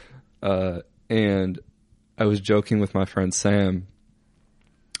And I was joking with my friend Sam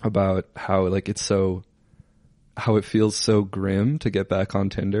about how like how it feels so grim to get back on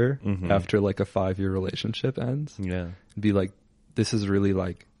Tinder after like a 5-year relationship ends. Yeah. Be like, this is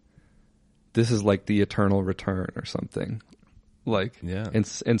like the eternal return or something. Like, yeah.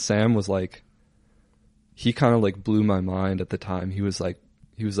 And Sam was like, he kind of like blew my mind at the time. He was like,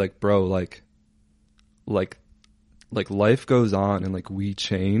 bro, like life goes on and like we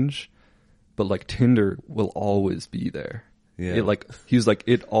change, but like Tinder will always be there. Yeah. He was like,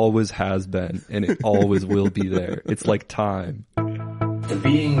 it always has been and it always will be there. It's like time. The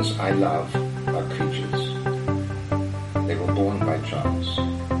beings I love are creatures. They were born by chance.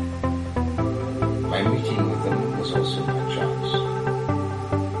 My meeting with them was also by chance.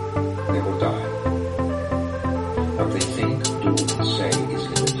 They will die. What they think, do, and say is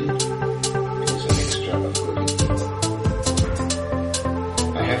limited. It is a mixture of good and evil.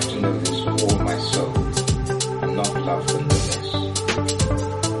 I have to know this with all my soul, and not love them the less.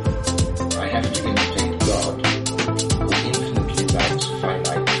 I have to imitate God, who infinitely loves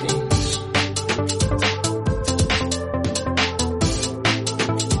finite things.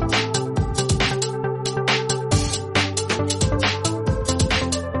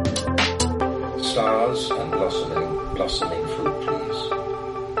 Stars and blossoming fruit trees,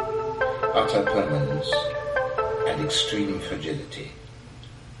 utter permanence and extreme fragility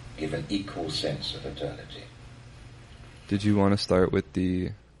give an equal sense of eternity. Did you want to start with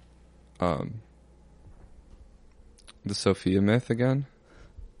the Sophia myth again?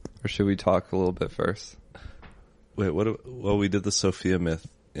 Or should we talk a little bit first? Wait, well, we did the Sophia myth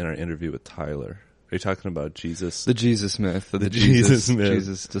in our interview with Tyler. Are you talking about Jesus? The Jesus myth. The Jesus myth.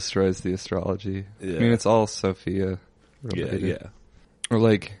 Jesus destroys the astrology. Yeah. I mean, it's all Sophia related. Yeah. Or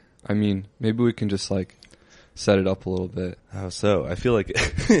like, I mean, maybe we can just like set it up a little bit. How so? I feel like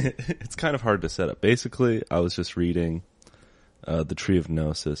it's kind of hard to set up. Basically, I was just reading The Tree of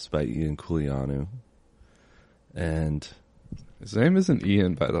Gnosis by Ian Coulianu. And his name isn't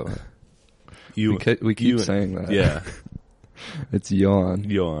Ian, by the way. We keep saying that. Yeah. It's Yoan.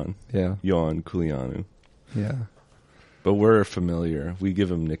 Yeah. Yoan Coulianu. Yeah. But we're familiar. We give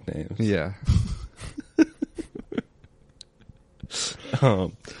him nicknames. Yeah.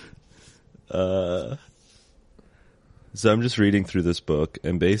 So I'm just reading through this book,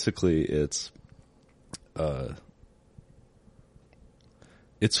 and basically it's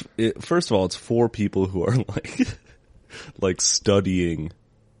first of all, it's for people who are like studying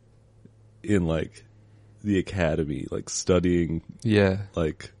in like the academy, like studying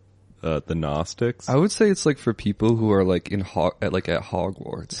like the Gnostics. I would say it's like for people who are like at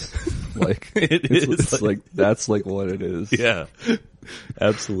Hogwarts. Like it's like that's like what it is. Yeah.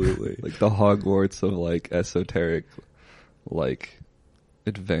 Absolutely. Like the Hogwarts of like esoteric, like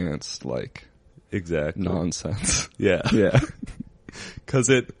advanced, like exactly nonsense. Yeah. Yeah. Cause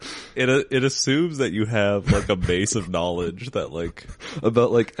it assumes that you have like a base of knowledge that like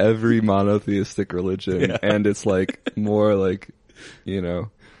about like every monotheistic religion, and it's like more like, you know,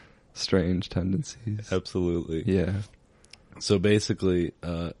 strange tendencies. Absolutely. Yeah. So basically,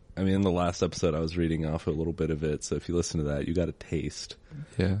 I mean, in the last episode, I was reading off a little bit of it. So if you listen to that, you got a taste.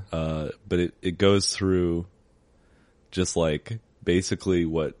 Yeah. But it goes through just like basically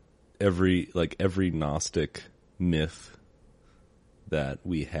what every Gnostic myth that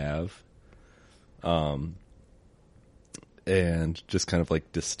we have, and just kind of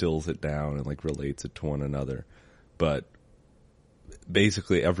like distills it down and like relates it to one another. But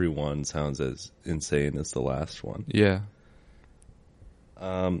basically everyone sounds as insane as the last one. Yeah.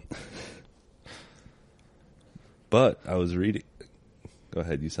 But I was reading. Go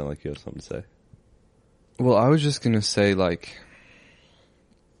ahead. You sound like you have something to say. Well, I was just gonna say like.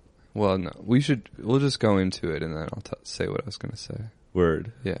 Well, no, we'll just go into it and then I'll say what I was gonna say.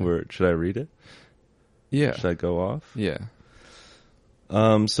 Word. Yeah. Word. Should I read it? Yeah. Should I go off? Yeah.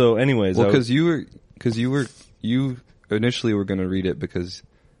 So anyways. Well, cause you initially were gonna read it because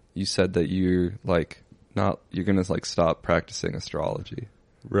you said that you're gonna like stop practicing astrology.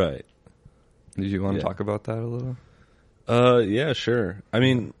 Right. Did you want to talk about that a little? Yeah, sure. I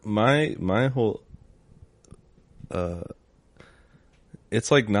mean, my whole,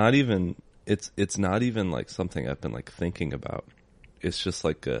 it's like not even, it's not even like something I've been like thinking about. It's just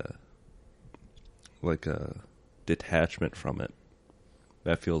like a detachment from it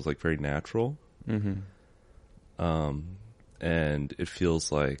that feels like very natural. Mm-hmm. And it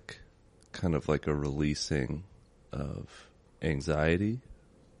feels like kind of like a releasing of anxiety.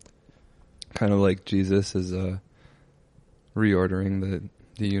 Kind of like Jesus is reordering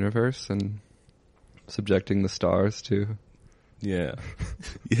the universe and subjecting the stars to Yeah.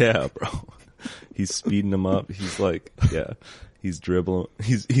 Yeah, bro. He's speeding them up. He's like, yeah, he's dribbling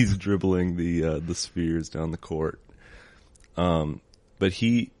the spheres down the court. But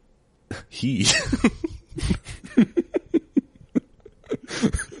he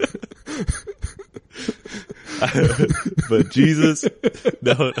but Jesus,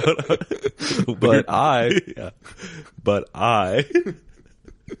 no. But I,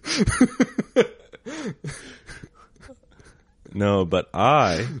 no, but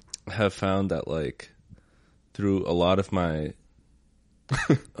I have found that like through a lot of my,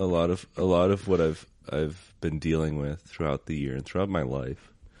 a lot of what I've been dealing with throughout the year and throughout my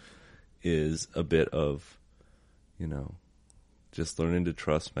life is a bit of, you know, just learning to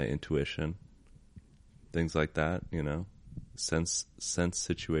trust my intuition, things like that, you know, sense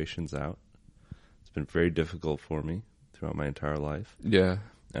situations out. It's been very difficult for me throughout my entire life. Yeah.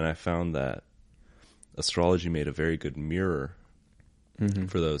 And I found that astrology made a very good mirror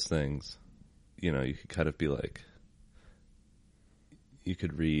for those things. You know, you could kind of be like, you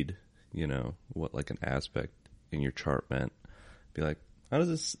could read, you know, what like an aspect in your chart meant. Be like, how does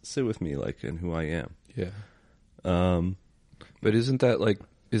this sit with me, like, in who I am? Yeah. But isn't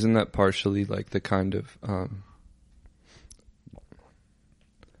that partially like the kind of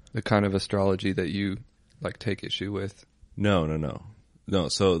astrology that you like take issue with? No.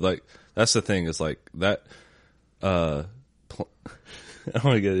 So like, that's the thing is like that, I don't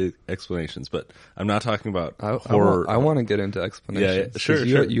want to get explanations, but I'm not talking about horror. I want to get into explanations. Yeah, sure.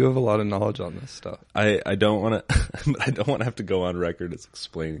 You have a lot of knowledge on this stuff. I don't want to, I don't want to have to go on record as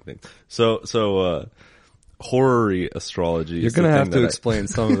explaining things. So horror-y astrology. You're going to have to explain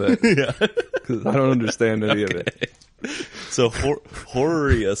some of it. Yeah. Because I don't understand any of it. So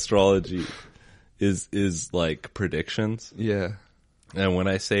horror-y astrology is like predictions. Yeah. And when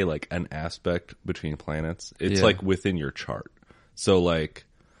I say like an aspect between planets, it's like within your chart. So like,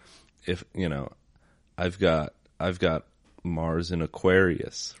 if, you know, I've got Mars in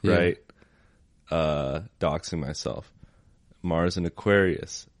Aquarius, right? Doxing myself. Mars in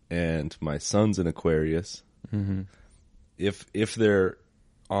Aquarius and my sun's in Aquarius. Mm-hmm. If they're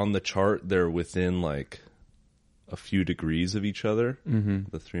on the chart, they're within like a few degrees of each other,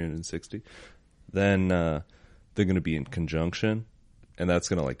 the 360, then they're going to be in conjunction, and that's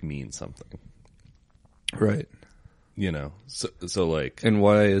going to like mean something. Right. You know, so like, and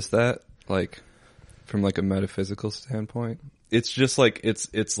why is that? Like, from like a metaphysical standpoint, it's just like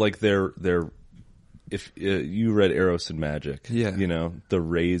it's like they're if you read Eros and Magic, you know, the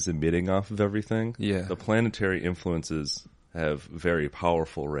rays emitting off of everything. Yeah, the planetary influences have very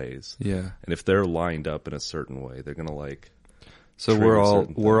powerful rays. Yeah, and if they're lined up in a certain way, they're gonna like. So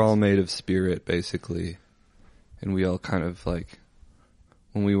we're all made of spirit, basically, and we all kind of like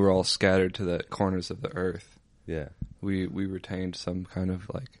when we were all scattered to the corners of the earth. Yeah. We retained some kind of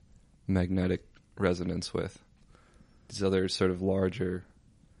like magnetic resonance with these other sort of larger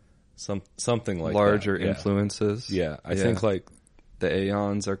something like larger that. influences. Yeah. I think like the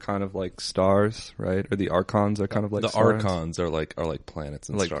aeons are kind of like stars, right? Or the archons are kind of like the stars. Archons are like planets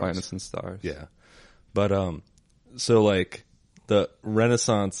and like stars. Planets and stars. Yeah. But so like the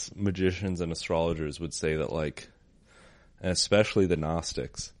Renaissance magicians and astrologers would say that like, and especially the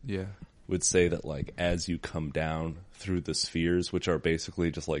Gnostics. Yeah. Would say that like as you come down through the spheres, which are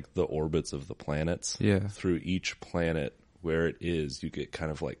basically just like the orbits of the planets, through each planet where it is, you get kind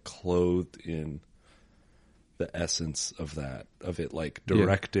of like clothed in the essence of that, of it like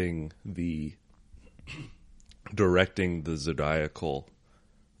directing the zodiacal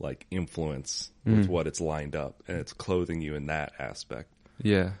like influence with what it's lined up, and it's clothing you in that aspect.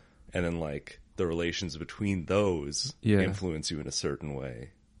 Yeah. And then like the relations between those influence you in a certain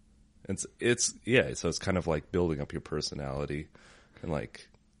way. So it's kind of like building up your personality and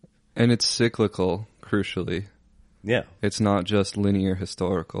it's cyclical, crucially. Yeah. It's not just linear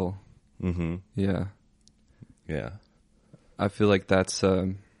historical. Mm-hmm. Yeah. Yeah. I feel like that's,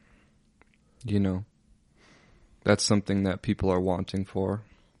 you know, that's something that people are wanting for.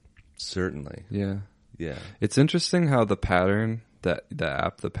 Certainly. Yeah. Yeah. It's interesting how the Pattern, the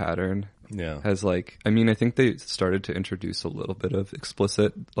app, The Pattern, has like, I mean, I think they started to introduce a little bit of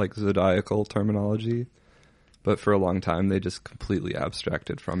explicit like zodiacal terminology, but for a long time they just completely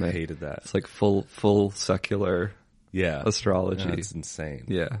abstracted from it. I hated that. It's like full secular astrology. That's insane.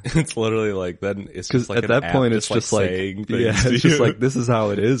 Yeah. It's literally like that. It's just like at that point it's just like it's just like this is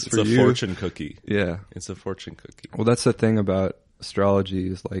how it is for you. It's a fortune cookie. Yeah. It's a fortune cookie. Well, that's the thing about astrology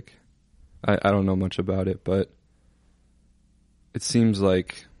is like I don't know much about it, but it seems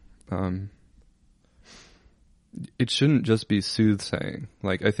like it shouldn't just be soothsaying.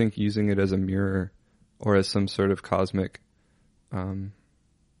 Like, I think using it as a mirror or as some sort of cosmic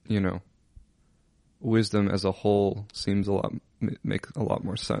you know, wisdom as a whole seems make a lot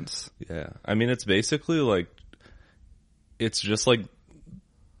more sense. Yeah. I mean, it's basically like, it's just like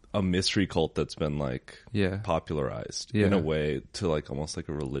a mystery cult that's been like popularized in a way to like almost like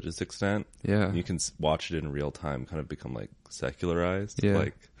a religious extent. Yeah. You can watch it in real time, kind of become like secularized,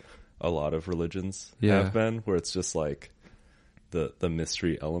 like a lot of religions have been, where it's just like the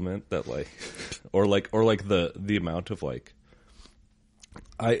mystery element that like, or like the amount of like,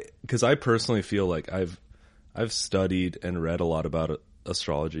 because I personally feel like I've studied and read a lot about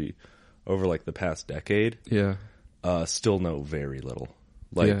astrology over like the past decade. Yeah. Still know very little.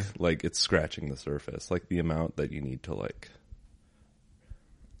 Like it's scratching the surface. Like the amount that you need to like,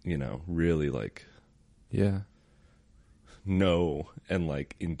 you know, really like, know and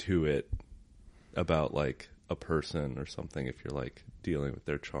like intuit about like a person or something if you're like dealing with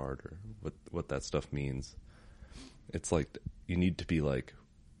their chart or what that stuff means. It's like you need to be like,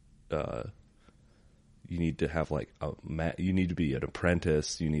 you need to have like you need to be an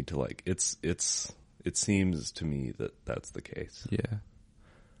apprentice. You need to like it seems to me that that's the case. Yeah.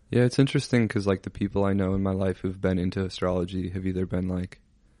 Yeah, it's interesting because, like, the people I know in my life who've been into astrology have either been, like,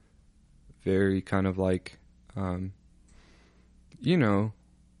 very kind of, like, you know,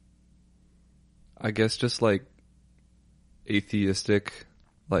 I guess just, like, atheistic,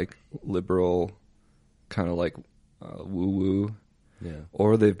 like, liberal, kind of, like, woo-woo. Yeah.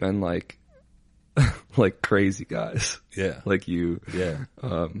 Or they've been, like, like, crazy guys. Yeah. Like you. Yeah.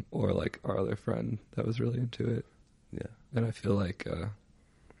 Or, like, our other friend that was really into it. Yeah. And I feel like,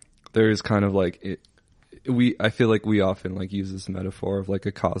 there is kind of like I feel like we often like use this metaphor of like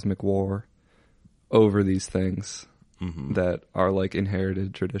a cosmic war over these things that are like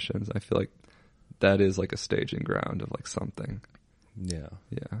inherited traditions. I feel like that is like a staging ground of like something. Yeah.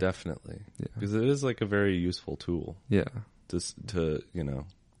 Yeah. Definitely. Yeah. Because it is like a very useful tool. Yeah. Just to, you know,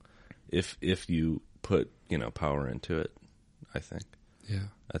 if you put, you know, power into it, I think. Yeah.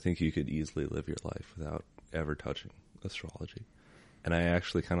 I think you could easily live your life without ever touching astrology. And I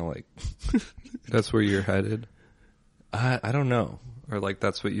actually kind of like... That's where you're headed? I don't know. Or like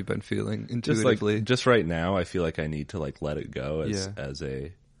that's what you've been feeling intuitively? Just right now, I feel like I need to like let it go as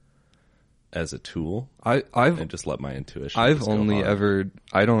a tool. And just let my intuition I've only ever...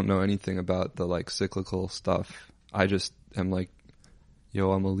 I don't know anything about the like cyclical stuff. I just am like,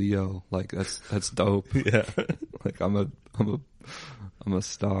 yo, I'm a Leo. Like that's dope. Yeah. Like I'm a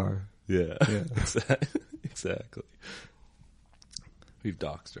star. Yeah. Exactly. We've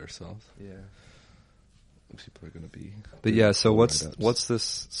doxed ourselves. Yeah. People are going to be... But yeah, so what's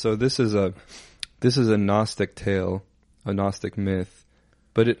this? So this is a Gnostic tale, a Gnostic myth.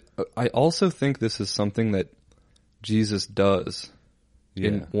 But I also think this is something that Jesus does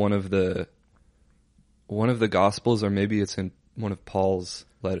in one of the Gospels, or maybe it's in one of Paul's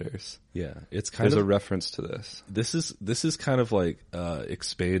letters. Yeah, there's a reference to this. This is kind of like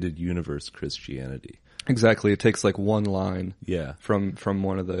expanded universe Christianity. Exactly. It takes like one line from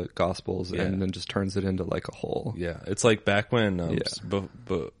one of the Gospels and then just turns it into like a whole. Yeah. It's like back when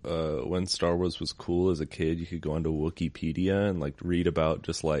when Star Wars was cool as a kid, you could go onto Wikipedia and like read about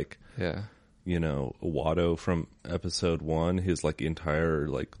just like, you know, Watto from episode 1, his like entire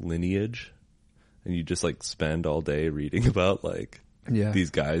like lineage. And you just like spend all day reading about like these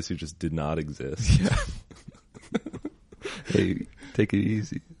guys who just did not exist. Yeah. Hey, take it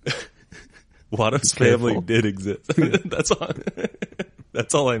easy. Watto's family did exist. That's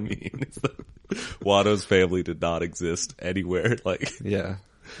all I mean. Watto's family did not exist anywhere. Like,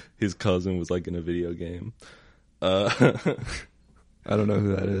 his cousin was like in a video game. I don't know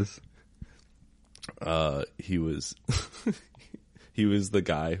who that is. He was he was the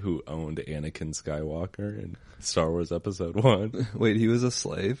guy who owned Anakin Skywalker in Star Wars Episode 1. Wait, he was a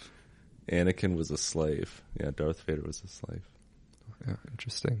slave? Anakin was a slave. Yeah, Darth Vader was a slave. Yeah,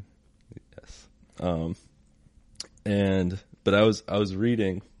 interesting. Yes. But I was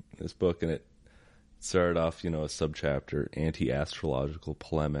reading this book and it started off, you know, a subchapter, anti-astrological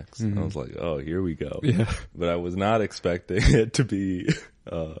polemics. And I was like, oh, here we go. Yeah. But I was not expecting it to be,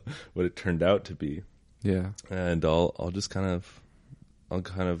 what it turned out to be. Yeah. And I'll just kind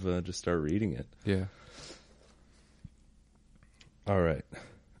of just start reading it. Yeah. All right.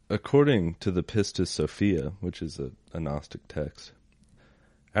 According to the Pistis Sophia, which is a Gnostic text,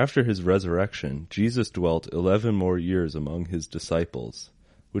 after his resurrection, Jesus dwelt 11 more years among his disciples,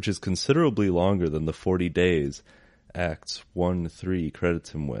 which is considerably longer than the 40 days Acts 1:3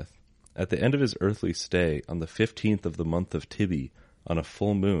 credits him with. At the end of his earthly stay, on the 15th of the month of Tibi, on a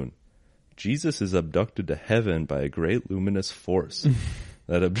full moon, Jesus is abducted to heaven by a great luminous force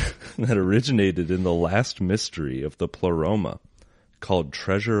that originated in the last mystery of the Pleroma, called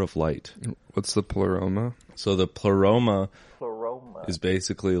Treasure of Light. What's the pleroma? So the pleroma is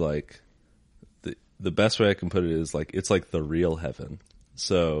basically like, the best way I can put it is like, it's like the real heaven.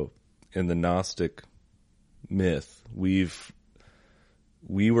 So in the Gnostic myth, we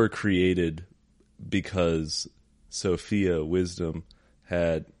were created because Sophia, wisdom,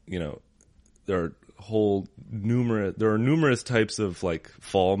 had, there are numerous types of like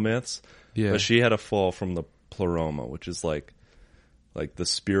fall myths, but she had a fall from the pleroma, which is like the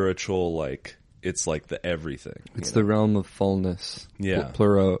spiritual, like it's like the everything. It's the realm of fullness. Yeah.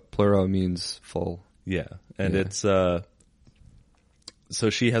 Plero means full. Yeah. And it's, so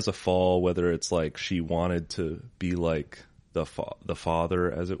she has a fall, whether it's like she wanted to be like the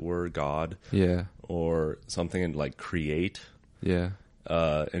father, as it were, God. Yeah. Or something, and like create. Yeah.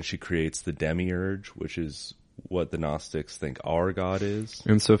 And she creates the Demiurge, which is what the Gnostics think our God is.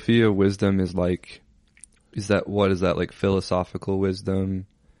 And Sophia, wisdom is like, what is that, like philosophical wisdom?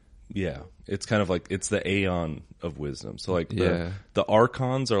 Yeah. It's kind of like, it's the aeon of wisdom. So like the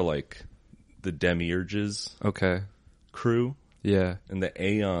archons are like the Demiurge's crew. Yeah. And the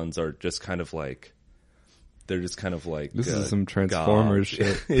aeons are just kind of like, they're just kind of like, this is some Transformers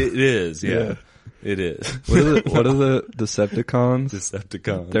shit. It is. Yeah. It is. What are the Decepticons?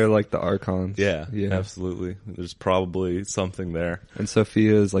 Decepticons. They're like the Archons. Yeah, absolutely. There's probably something there. And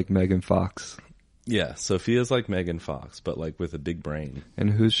Sophia is like Megan Fox. Yeah, Sophia's like Megan Fox, but like with a big brain. And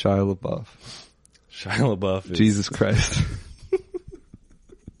who's Shia LaBeouf? Shia LaBeouf is... Jesus Christ.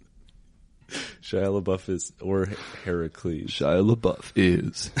 Shia LaBeouf is... Or Heracles. Shia LaBeouf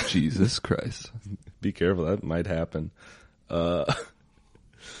is Jesus Christ. Be careful, that might happen.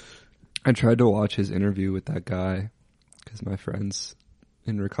 I tried to watch his interview with that guy because my friends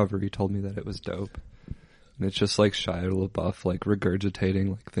in recovery told me that it was dope. And it's just like Shia LaBeouf, like regurgitating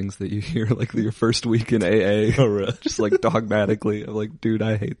like things that you hear like your first week in AA. Oh, really? Just like dogmatically. I'm like, dude,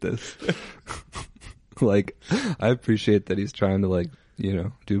 I hate this. Like, I appreciate that he's trying to like,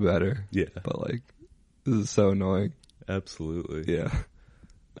 do better. Yeah. But like, this is so annoying. Absolutely. Yeah.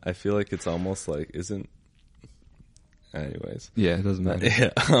 I feel like it's almost like, anyways. Yeah, it doesn't matter.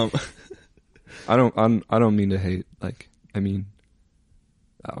 Yeah. I don't mean to hate, like, I mean,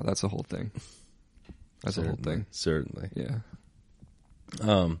 that's a whole thing. That's a whole thing. Certainly. Yeah.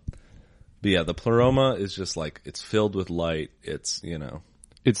 But yeah, the pleroma is just like, it's filled with light. It's,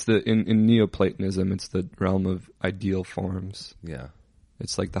 It's in Neoplatonism, it's the realm of ideal forms. Yeah.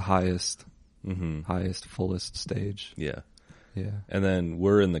 It's like the highest, fullest stage. Yeah. Yeah. And then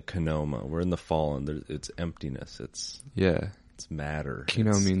we're in the kenoma. We're in the fallen. It's emptiness. It's matter.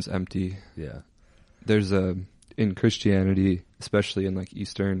 Keno means empty. Yeah. There's in Christianity, especially in like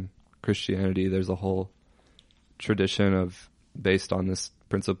Eastern Christianity, there's a whole tradition based on this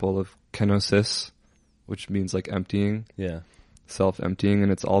principle of kenosis, which means like emptying. Yeah. Self-emptying,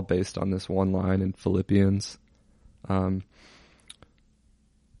 and it's all based on this one line in Philippians.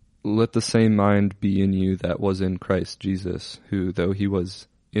 Let the same mind be in you that was in Christ Jesus, who, though he was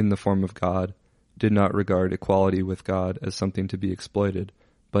in the form of God, did not regard equality with God as something to be exploited,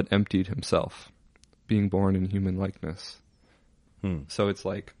 but emptied himself, being born in human likeness. So it's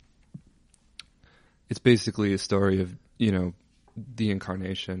like, it's basically a story of, the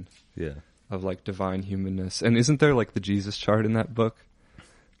incarnation. Yeah. Of like divine humanness. And isn't there like the Jesus chart in that book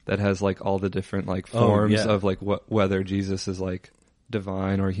that has like all the different like forms of like whether Jesus is like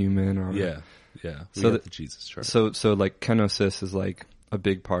divine or human or yeah. So the Jesus chart. So like kenosis is like a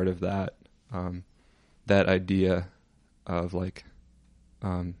big part of that that idea of like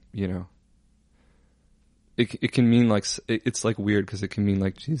it can mean like it's like weird because it can mean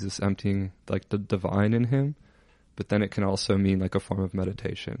like Jesus emptying like the divine in him, but then it can also mean like a form of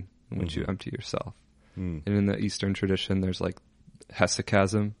meditation in which you empty yourself. And in the Eastern tradition, there's like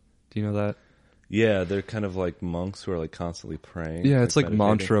hesychasm. Do you know that? Yeah, they're kind of like monks who are like constantly praying. Yeah, it's like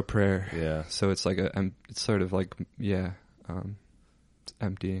mantra prayer. Yeah. So it's like it's sort of like, it's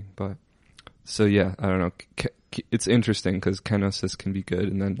emptying. But, so yeah, I don't know. It's interesting because kenosis can be good,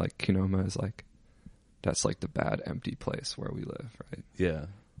 and then like kenoma is like, that's like the bad empty place where we live, right? Yeah.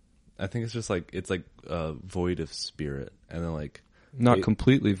 I think it's just like, it's like void of spirit. And then like, not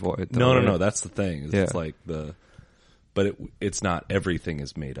completely void. Though, no. That's the thing. It's like but it's not everything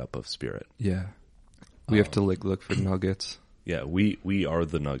is made up of spirit. Yeah. We have to like look for nuggets. Yeah. We are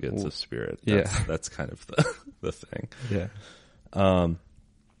the nuggets of spirit. That's kind of the thing. Yeah.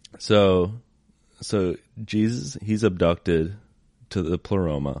 So Jesus, he's abducted to the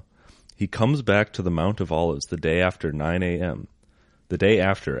pleroma. He comes back to the Mount of Olives the day after 9 a.m. The day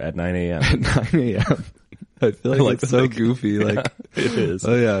after at 9 a.m. At 9 a.m. I feel like it's so goofy. Like it is.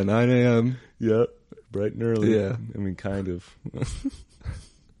 Oh yeah, 9 a.m. Yep. bright and early. Yeah. I mean, kind of.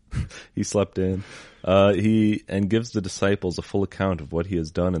 He slept in. He gives the disciples a full account of what he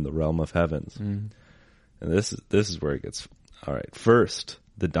has done in the realm of heavens. And this is where it gets... All right. First,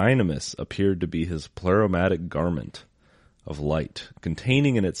 the dynamis appeared to be his pleromatic garment of light,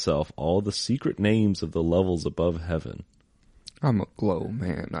 containing in itself all the secret names of the levels above heaven. I'm a glow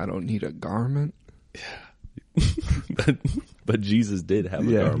man. I don't need a garment. Yeah. but Jesus did have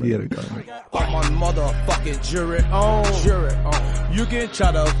a garment. He had a garment. I'm on motherfucking jury on. You can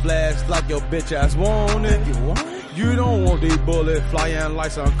try to flash like your bitch ass want it. You don't want these bullets flying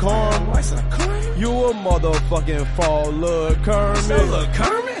like some corn. You a motherfucking fall, Lil'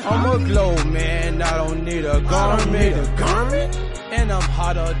 Kermit. I'm a glow man, I don't need a garment. And I'm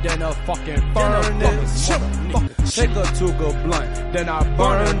hotter than a fucking furnace. Take a Tuga blunt, then I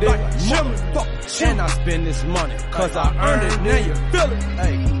burned it. And I spend this money, cause I earned it, now you feel it.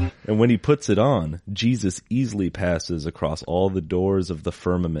 Hey. And when he puts it on, Jesus easily passes across all the doors of the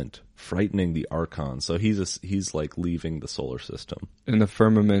firmament, frightening the archons. So he's like leaving the solar system. And the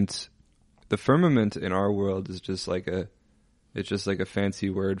firmament in our world is just like a fancy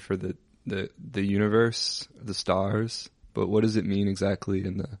word for the universe, the stars. But what does it mean exactly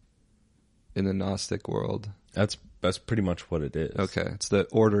in the Gnostic world? That's pretty much what it is. Okay, it's the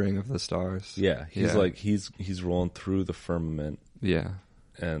ordering of the stars. Yeah, he's rolling through the firmament. Yeah.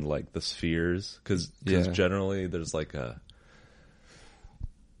 And like the spheres, because generally there's like a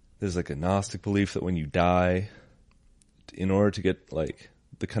Gnostic belief that when you die, in order to get like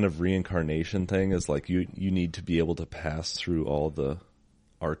the kind of reincarnation thing is like you need to be able to pass through all the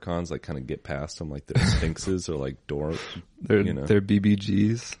archons, like kind of get past them, like the sphinxes or like door. They're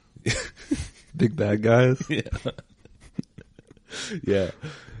BBGs, big bad guys. Yeah, yeah.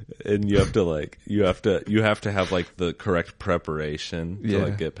 And you have to have like the correct preparation to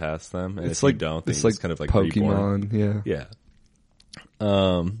like get past them. And it's if like, you don't, it's it's kind of like Pokemon. Reborn. Yeah.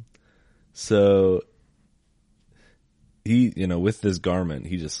 So he, with this garment,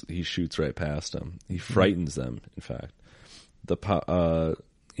 he shoots right past them. He frightens them. In fact,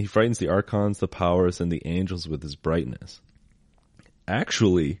 he frightens the archons, the powers, and the angels with his brightness.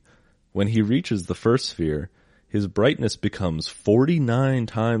 Actually, when he reaches the first sphere, his brightness becomes 49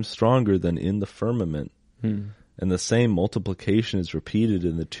 times stronger than in the firmament, and the same multiplication is repeated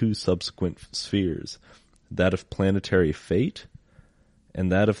in the two subsequent spheres, that of planetary fate and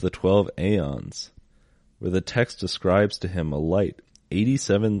that of the 12 aeons, where the text describes to him a light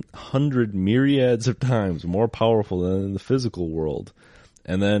 8,700 myriads of times more powerful than in the physical world.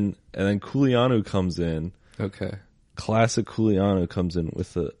 And then Kulianu comes in. Okay. Classic Kulianu comes in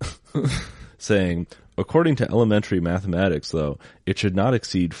with the saying, according to elementary mathematics, though, it should not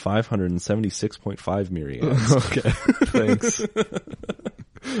exceed 576.5 myriads. Okay, thanks.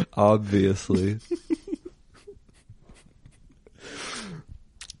 Obviously.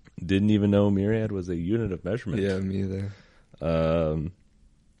 Didn't even know myriad was a unit of measurement. Yeah, me either.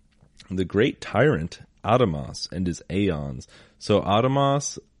 The great tyrant, Adamos, and his aeons. So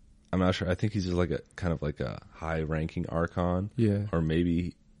Adamos, I'm not sure. I think he's just like a kind of like a high-ranking archon. Yeah. Or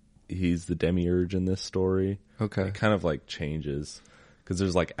maybe he's the Demiurge in this story. Okay. It kind of like changes because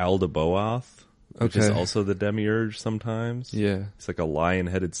there's like Aldebaoth, which is also the Demiurge sometimes. Yeah. It's like a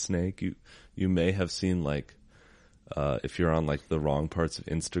lion-headed snake. You may have seen like if you're on like the wrong parts of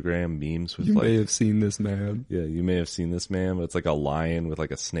Instagram memes with you like, may have seen this man. Yeah, you may have seen this man, but it's like a lion with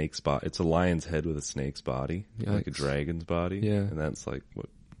like a snake's body. It's a lion's head with a snake's body, like a dragon's body. Yeah. And that's like what,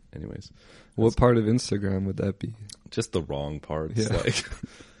 anyways. What part of Instagram would that be? Just the wrong parts. Yeah. Like,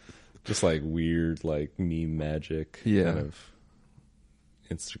 just like weird, like meme magic kind of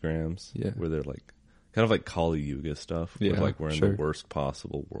Instagrams. Yeah. Where they're like, kind of like Kali Yuga stuff. Yeah. Where like we're in the worst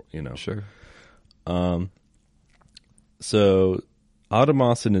possible world, Sure. So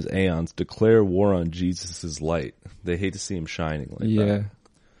Adamos and his aeons declare war on Jesus' light. They hate to see him shining like that.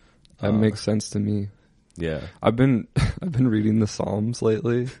 That makes sense to me. Yeah. I've been reading the Psalms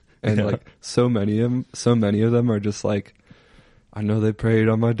lately, and like so many of them are just like, I know they prayed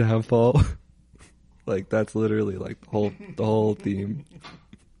on my downfall. Like that's literally like the whole theme.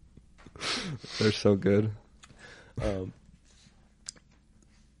 They're so good.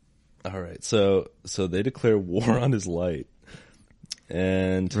 All right, so they declare war on his light,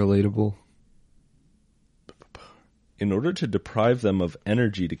 and relatable. In order to deprive them of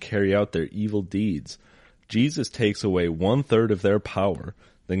energy to carry out their evil deeds, Jesus takes away 1/3 of their power,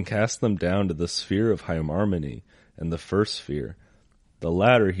 then casts them down to the sphere of Hymarmony and the first sphere. The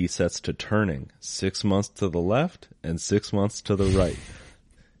latter he sets to turning 6 months to the left and 6 months to the right.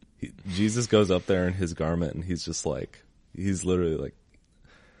 Jesus goes up there in his garment, and he's just like, he's literally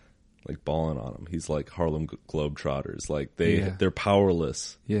like balling on him. He's like Harlem Globetrotters. Like they're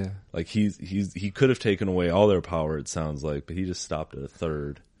powerless. Yeah. Like he could have taken away all their power, it sounds like, but he just stopped at a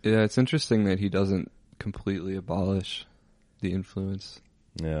third. Yeah, it's interesting that he doesn't completely abolish the influence.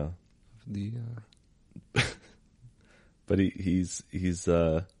 Yeah. The but he's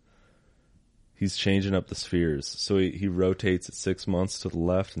changing up the spheres. So he rotates at 6 months to the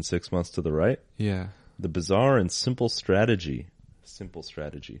left and 6 months to the right. Yeah. The bizarre and simple strategy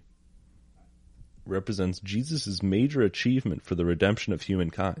represents Jesus' major achievement for the redemption of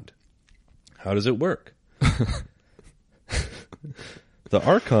humankind. How does it work? The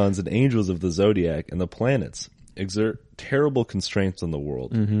archons and angels of the zodiac and the planets exert terrible constraints on the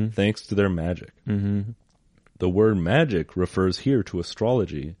world, thanks to their magic. Mm-hmm. The word magic refers here to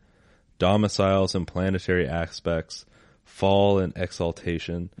astrology, domiciles and planetary aspects, fall and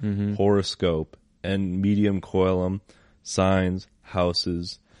exaltation, horoscope, and medium coelum, signs,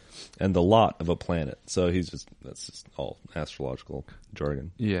 houses, and the lot of a planet. So that's just all astrological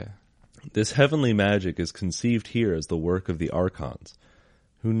jargon. Yeah. This heavenly magic is conceived here as the work of the archons,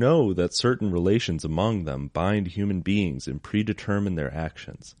 who know that certain relations among them bind human beings and predetermine their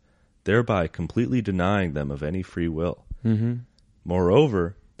actions, thereby completely denying them of any free will. Mm-hmm.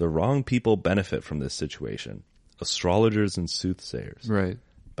 Moreover, the wrong people benefit from this situation, astrologers and soothsayers. Right.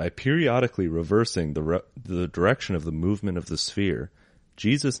 By periodically reversing the direction of the movement of the sphere,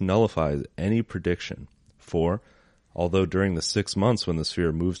 Jesus nullifies any prediction. For, although during the 6 months when the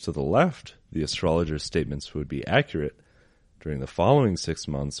sphere moves to the left, the astrologer's statements would be accurate, during the following 6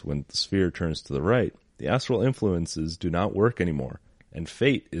 months when the sphere turns to the right, the astral influences do not work anymore, and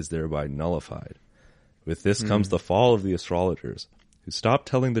fate is thereby nullified. With this comes the fall of the astrologers, who stop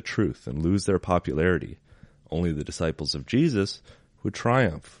telling the truth and lose their popularity. Only the disciples of Jesus would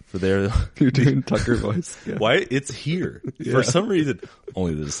triumph, for their... You're doing Tucker voice. Yeah. Why? It's here. Yeah. For some reason,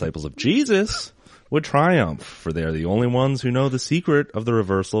 only the disciples of Jesus would triumph, for they are the only ones who know the secret of the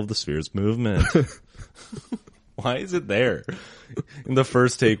reversal of the sphere's movement. Why is it there? In the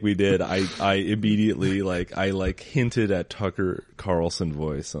first take we did, I immediately hinted at Tucker Carlson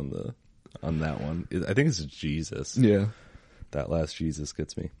voice on that one. I think it's Jesus. Yeah. That last Jesus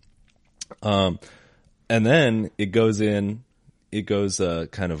gets me. And then it goes kind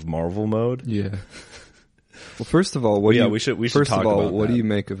of Marvel mode. Yeah. Well, first of all, we should talk about that. What do you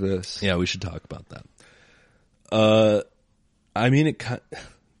make of this? Yeah, we should talk about that. I mean,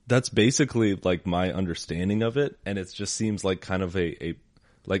 that's basically like my understanding of it, and it just seems like kind of a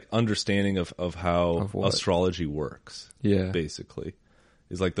like understanding of how astrology works. Yeah. Basically.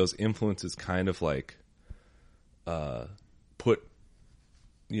 Is like those influences kind of like put,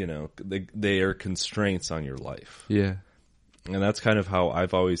 they are constraints on your life. Yeah. And that's kind of how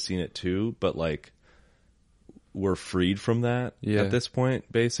I've always seen it too, but like we're freed from that at this point,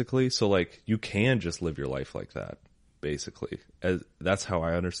 basically. So like you can just live your life like that, basically. That's how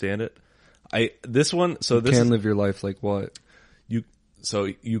I understand it. You can live your life like what? You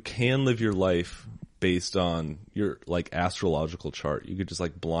can live your life based on your like astrological chart. You could just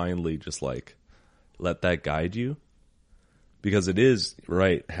like blindly just like let that guide you, because it is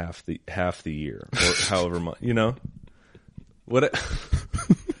right half the year or however much, What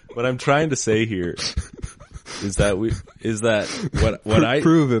I'm trying to say here is that what I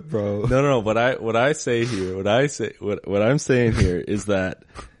prove it, bro. No. What I'm saying here is that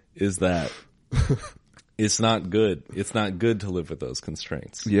it's not good. It's not good to live with those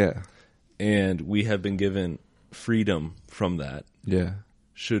constraints. Yeah. And we have been given freedom from that. Yeah.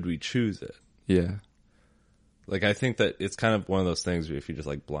 Should we choose it? Yeah. Like, I think that it's kind of one of those things where if you just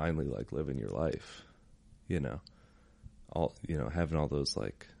like blindly like live in your life, having all those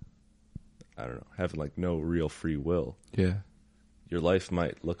like, I don't know, having like no real free will. Yeah. Your life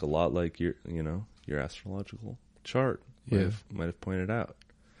might look a lot like your astrological chart might have pointed out.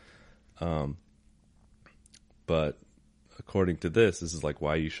 But according to this is like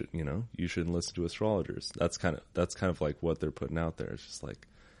why you shouldn't listen to astrologers. That's kind of like what they're putting out there. It's just like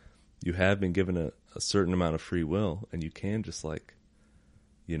you have been given a certain amount of free will, and you can just like,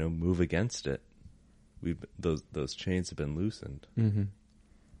 move against it. Those chains have been loosened. Mm-hmm.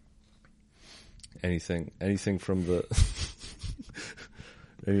 Anything from the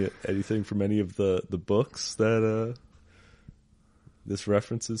anything from any of the books that this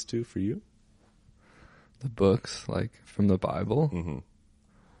references to for you? The books, like from the Bible? Mm-hmm.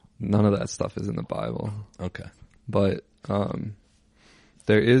 None of that stuff is in the Bible. Okay. But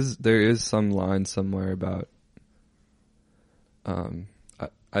there is some line somewhere about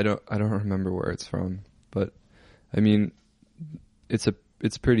I don't remember where it's from, but I mean it's a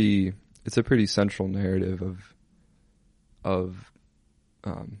pretty central narrative of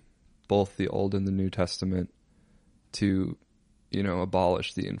both the Old and the New Testament to, you know,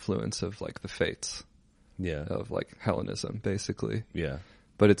 abolish the influence of like the faiths. Yeah. Of like Hellenism, basically. Yeah.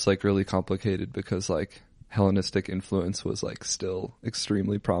 But it's like really complicated because like Hellenistic influence was like still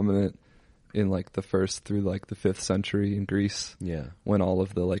extremely prominent in like the 1st through like the 5th century in Greece. Yeah. When all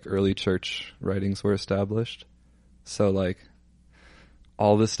of the like early church writings were established. So like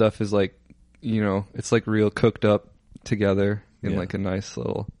all this stuff is like, you know, it's like real cooked up together in like a nice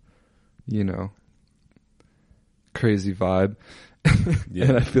little, you know, crazy vibe. Yeah.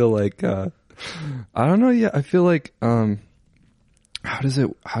 And I feel like, I don't know. Yeah. I feel like, how does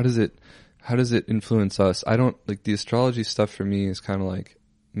it influence us? I don't like the astrology stuff for me is kind of like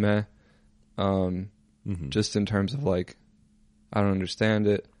meh. Just in terms of like, I don't understand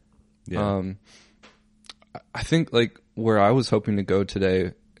it. Yeah. I think like where I was hoping to go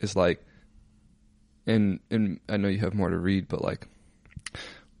today is like, and I know you have more to read, but like,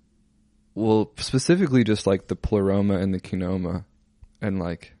 well, specifically just like the pleroma and the kinoma, and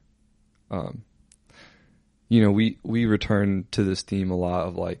like, you know, we return to this theme a lot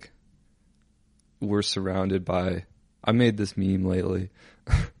of like, we're surrounded by, I made this meme lately,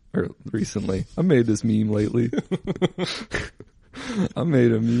 or recently. I made this meme lately. I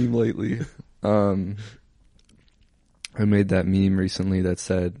made a meme lately. I made that meme recently that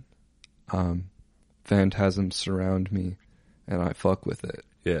said, phantasms surround me and I fuck with it.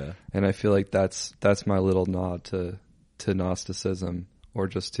 Yeah. And I feel like that's my little nod to Gnosticism, or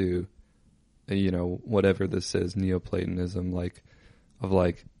just to, you know, whatever this is, Neoplatonism, like, of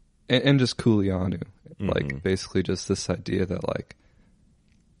like, and just Kulianu, like basically just this idea that like,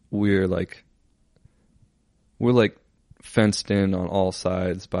 we're like fenced in on all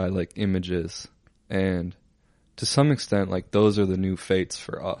sides by like images, and to some extent like those are the new fates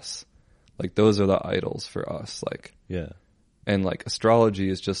for us, like those are the idols for us, like, yeah. And like astrology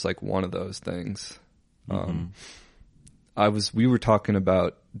is just like one of those things. We were talking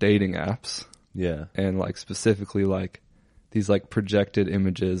about dating apps, yeah, and like specifically like these like projected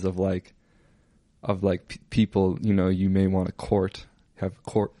images of people, you know, you may want to have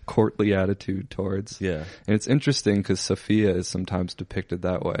courtly attitude towards. Yeah. And it's interesting because Sophia is sometimes depicted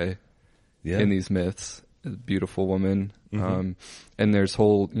that way in these myths, a beautiful woman. And there's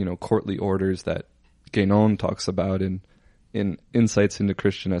whole, you know, courtly orders that Guénon talks about in Insights into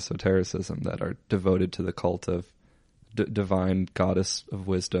Christian Esotericism that are devoted to the cult of divine goddess of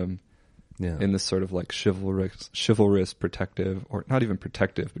wisdom. Yeah. In this sort of like chivalrous, protective, or not even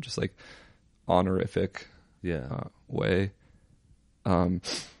protective, but just like honorific way.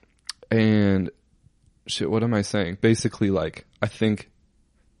 And shit, what am I saying? Basically, like, I think,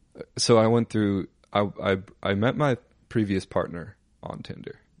 so I went through, I met my previous partner on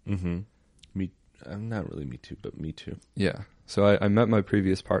Tinder. I'm not really me too, but me too. Yeah. So I met my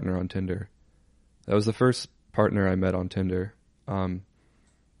previous partner on Tinder. That was the first partner I met on Tinder.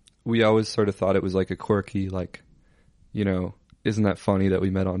 We always sort of thought it was like a quirky, like, you know, isn't that funny that we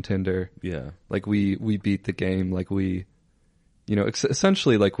met on Tinder? Yeah. Like we beat the game. Like we, you know,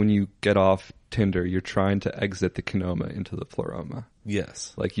 essentially like when you get off Tinder, you're trying to exit the kinoma into the pleroma.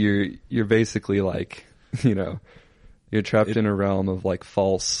 Yes. Like you're basically like, you know, you're trapped in a realm of like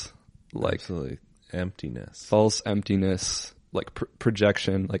false, like absolutely emptiness, false emptiness, like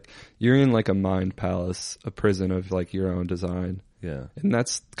projection. Like you're in like a mind palace, a prison of like your own design. Yeah. And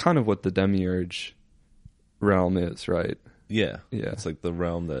that's kind of what the Demiurge realm is, right? Yeah. Yeah. It's like the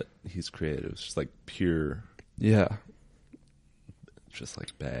realm that he's created. It's just like pure. Yeah. Just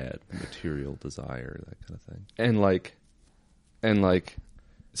like bad material desire, that kind of thing. And like,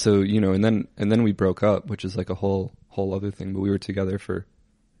 so, you know, and then we broke up, which is like a whole other thing, but we were together for,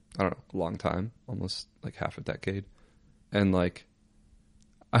 I don't know, a long time, almost like half a decade. And like,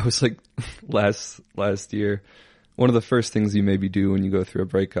 I was like, last year, one of the first things you maybe do when you go through a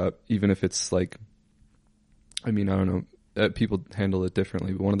breakup, even if it's like, I mean, I don't know, people handle it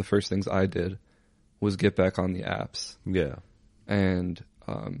differently, but one of the first things I did was get back on the apps. Yeah. And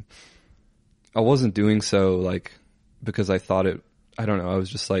I wasn't doing so like because I thought I don't know, I was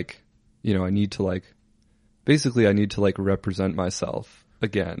just like, you know, I need to like represent myself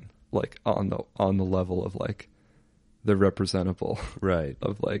again, like on the level of like the representable, right?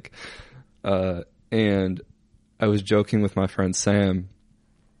 Of like, and I was joking with my friend Sam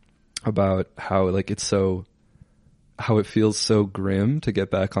about how like how it feels so grim to get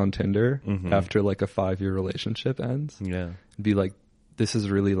back on Tinder after like a 5-year relationship ends. Yeah. And be like, this is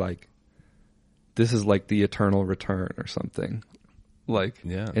like the eternal return or something. Like,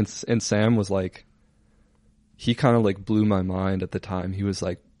 yeah. And Sam was like, he kind of like blew my mind at the time. He was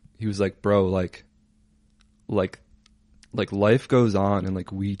like, bro, like like life goes on and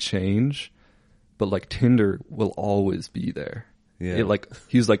like we change, but like Tinder will always be there. Yeah. It like,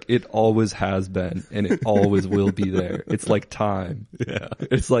 he's like, it always has been and it always will be there. It's like time. Yeah.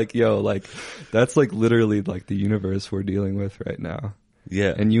 It's like, yo, like that's like literally like the universe we're dealing with right now.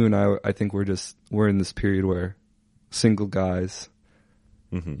 Yeah. And you and I think we're in this period where single guys,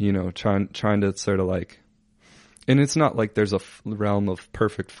 you know, trying to sort of like, and it's not like there's a realm of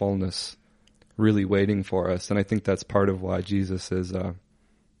perfect fullness really waiting for us. And I think that's part of why Jesus is,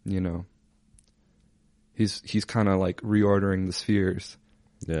 you know, he's kind of like reordering the spheres.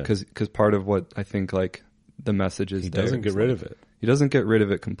 Yeah. Cause part of what I think like the message is, he doesn't get rid of it. He doesn't get rid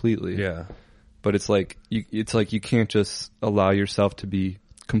of it completely. Yeah. But it's like you can't just allow yourself to be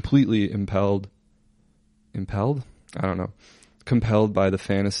completely impelled. I don't know. Compelled by the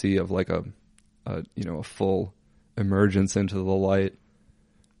fantasy of like a full emergence into the light.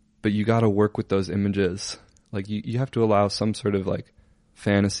 But you got to work with those images. Like you have to allow some sort of like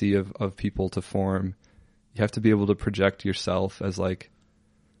fantasy of people to form. You have to be able to project yourself as like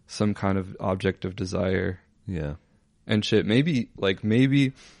some kind of object of desire. Yeah. And shit, maybe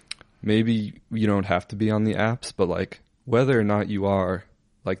you don't have to be on the apps, but like whether or not you are,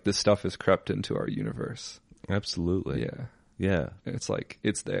 like this stuff has crept into our universe. Absolutely. Yeah. Yeah. It's like,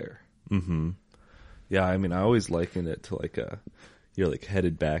 it's there. Mm-hmm. Yeah, I mean, I always liken it to like you're like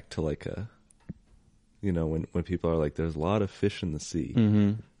headed back to like you know, when people are like, there's a lot of fish in the sea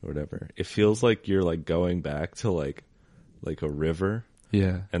or whatever. It feels like you're like going back to like a river.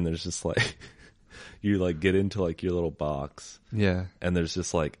 Yeah. And there's just like, you like get into like your little box. Yeah. And there's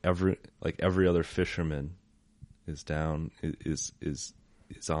just like every other fisherman is on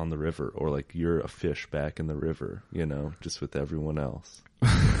the river, or like you're a fish back in the river, you know, just with everyone else.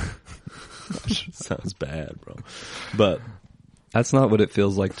 Sounds bad, bro. But that's not what it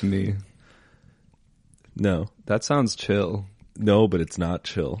feels like to me. No. That sounds chill. No, but it's not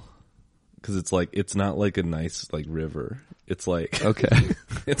chill. Cause it's like, it's not like a nice like river. It's like, okay.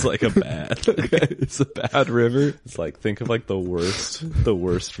 It's like a bad, okay. It's a bad river. It's like, think of like the worst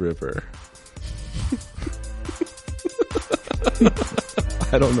river.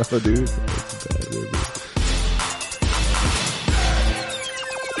 I don't know, dude. It's a bad river.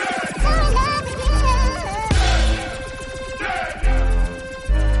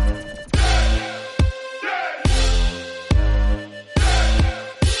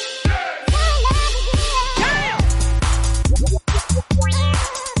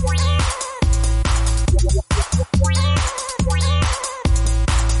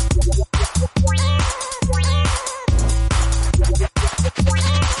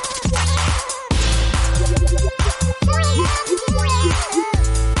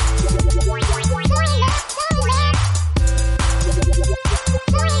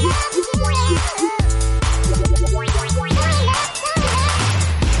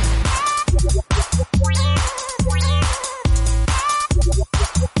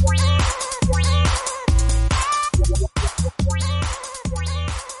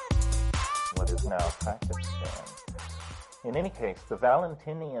 In any case, the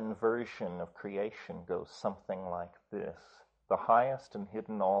Valentinian version of creation goes something like this. The highest and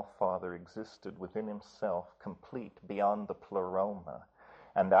hidden All-Father existed within himself, complete beyond the pleroma,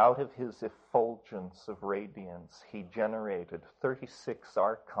 and out of his effulgence of radiance he generated 36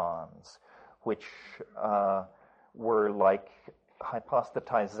 archons, which were like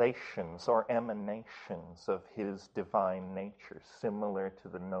hypostatizations or emanations of his divine nature, similar to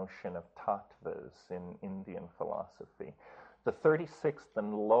the notion of tattvas in Indian philosophy. The 36th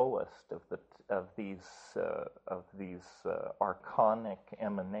and lowest of these archonic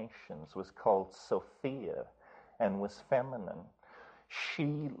emanations was called Sophia and was feminine.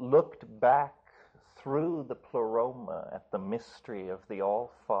 She looked back through the pleroma at the mystery of the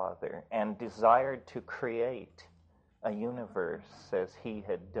All-Father and desired to create a universe as he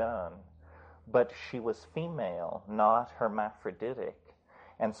had done, but she was female, not hermaphroditic,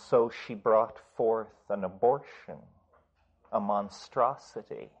 and so she brought forth an abortion, a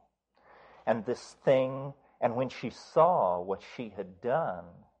monstrosity. And this thing, and when she saw what she had done,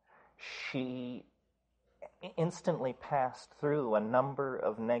 she instantly passed through a number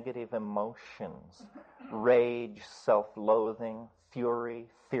of negative emotions: rage, self-loathing,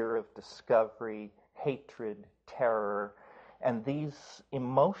 fury, fear of discovery, hatred, terror. And these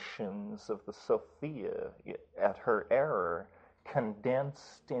emotions of the Sophia at her error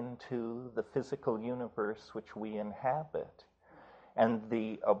condensed into the physical universe which we inhabit. And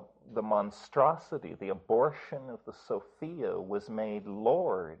the monstrosity, the abortion of the Sophia, was made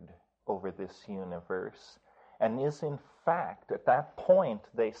Lord over this universe, and is in fact, at that point,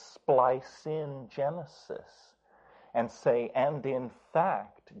 they splice in Genesis. and say, and in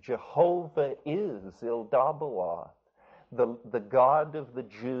fact, Jehovah is Il-Dabaoth. The God of the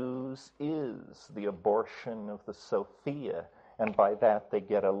Jews is the abortion of the Sophia, and by that they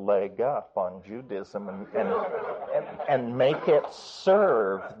get a leg up on Judaism and make it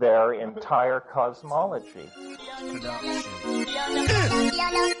serve their entire cosmology.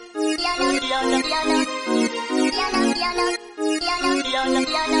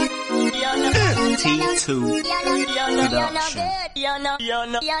 T2 Production.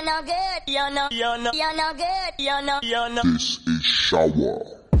 This is Shower.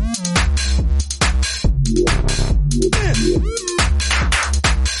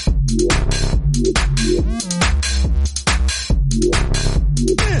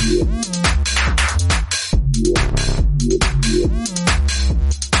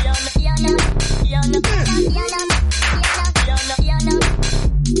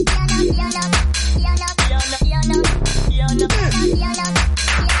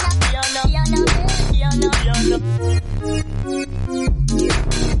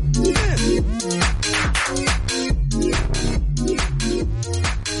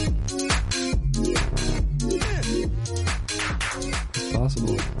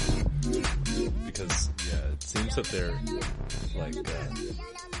 Possible. Because, yeah, it seems that they're like the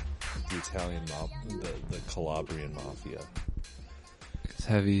Italian the Calabrian mafia. It's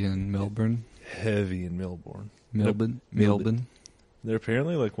heavy in Melbourne. Heavy in Melbourne. Melbourne. They're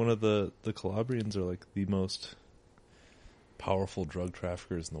apparently like one of the Calabrians are like the most powerful drug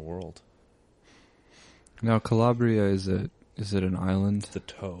traffickers in the world. Now, Calabria, is it an island? The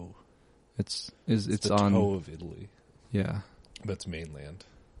toe. It's the on toe of Italy. Yeah, That's mainland.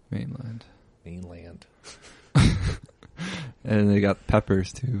 mainland. And they got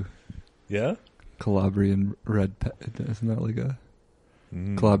peppers too. Yeah? Calabrian red isn't that like a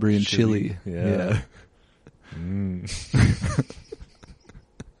Calabrian chili? Yeah.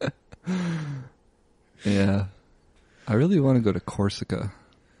 Yeah. I really want to go to Corsica.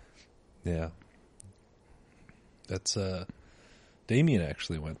 Yeah. That's Damien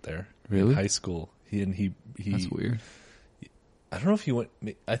actually went there. Really? In high school. He That's weird. I don't know if he went.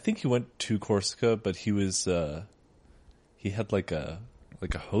 I think he went to Corsica, but he was. He had like a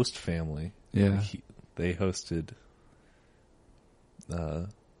host family. Yeah. They hosted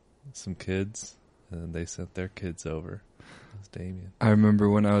some kids, and they sent their kids over. It was Damien. I remember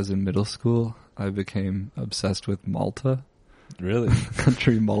when I was in middle school, I became obsessed with Malta. Really?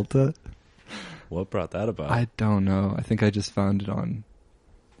 Country Malta. What brought that about? I don't know. I think I just found it on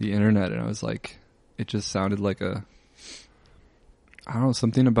the internet, and I was like, it just sounded like I don't know,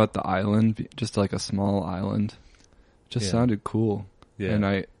 something about the island, just like a small island, just sounded cool. Yeah. And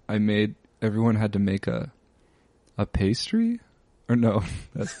I made, everyone had to make a pastry? Or no,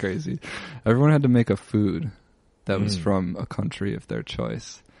 that's crazy. Everyone had to make a food that was from a country of their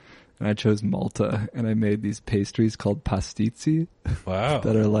choice. And I chose Malta, and I made these pastries called pastizi. Wow.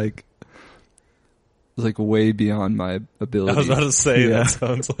 That are like way beyond my ability. I was about to say, that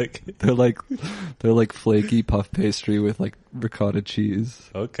sounds like... They're like flaky puff pastry with like ricotta cheese.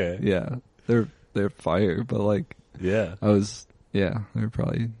 Okay. Yeah. They're fire, but like... Yeah. they were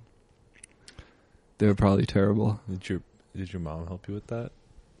probably terrible. Did your mom help you with that?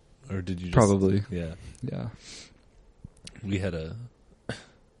 Or did you just... Probably. Yeah. Yeah. We had a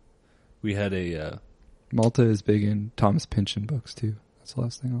Malta is big in Thomas Pynchon books too. That's the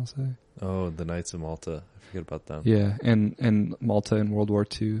last thing I'll say. Oh, the Knights of Malta. I forget about them. Yeah, and Malta in World War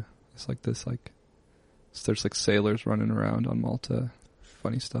II. It's like this, like, there's like sailors running around on Malta.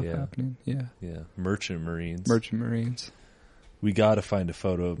 Funny stuff happening. Yeah. Yeah. Merchant Marines. We got to find a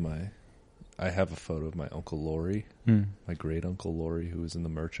photo of I have a photo of my Uncle Laurie, my great Uncle Laurie, who was in the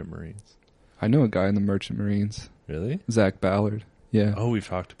Merchant Marines. I know a guy in the Merchant Marines. Really? Zach Ballard. Yeah. Oh, we've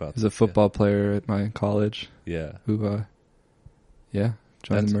talked about He's a football player at my college. Yeah. Who,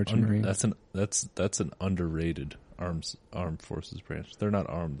 joined the Merchant Marines. That's an underrated armed forces branch. They're not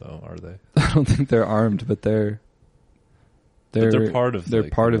armed though, are they? I don't think they're armed, but they're part of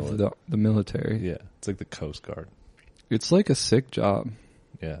the military. Yeah, it's like the Coast Guard. It's like a sick job.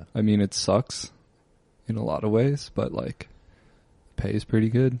 Yeah. I mean, it sucks in a lot of ways, but like, pay is pretty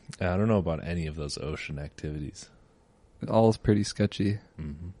good. I don't know about any of those ocean activities. It all is pretty sketchy.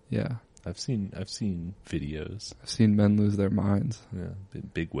 Mm-hmm. Yeah. I've seen videos. I've seen men lose their minds. Yeah,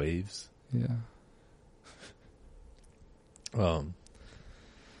 big waves. Yeah.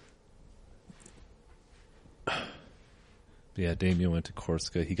 Yeah, Damien went to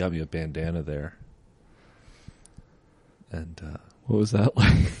Corsica. He got me a bandana there. And what was that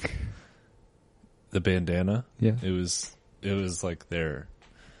like? The bandana? Yeah. It was like their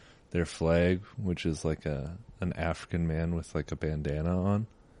flag, which is like a an African man with like a bandana on.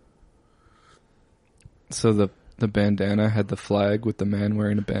 So the bandana had the flag with the man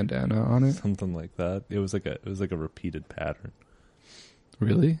wearing a bandana on it? Something like that. It was like a repeated pattern.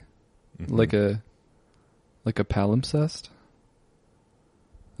 Really? Mm-hmm. Like a palimpsest?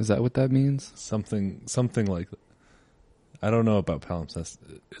 Is that what that means? Something like that. I don't know about palimpsest.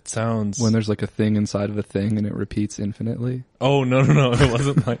 It sounds... When there's like a thing inside of a thing and it repeats infinitely? Oh, no. It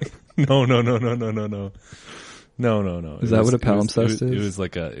wasn't like... No. No. Is that what a palimpsest is? It was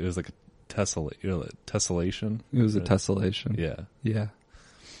like a tessellation. It was a tessellation. Yeah. Yeah.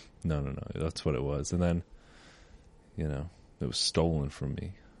 No. That's what it was. And then, it was stolen from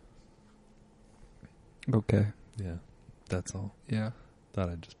me. Okay. Yeah. That's all. Yeah. Thought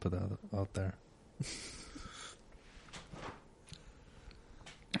I'd just put that out there.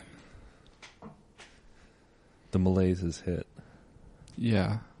 The malaise has hit.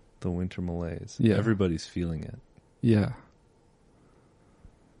 Yeah. The winter malaise. Yeah. Everybody's feeling it. Yeah.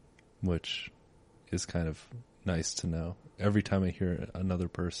 Which is kind of nice to know. Every time I hear another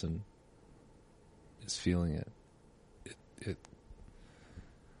person is feeling it,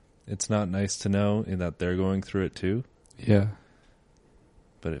 it's not nice to know in that they're going through it too. Yeah.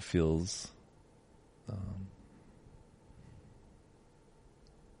 But it feels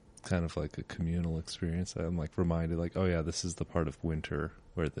kind of like a communal experience. I'm like reminded, like, oh yeah, this is the part of winter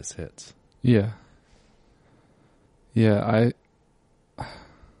where this hits. Yeah. Yeah, I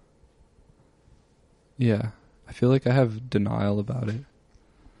feel like I have denial about it.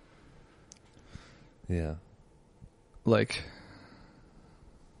 Yeah. Like,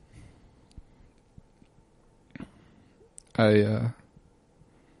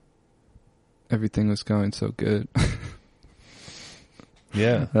 everything was going so good.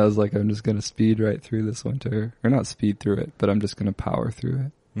 Yeah. I was like, I'm just going to speed right through this winter. Or not speed through it, but I'm just going to power through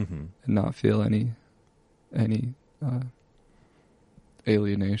it. Mm-hmm. And not feel any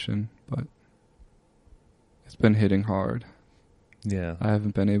alienation. But it's been hitting hard. Yeah. I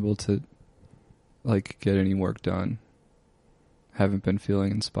haven't been able to, like, get any work done. Haven't been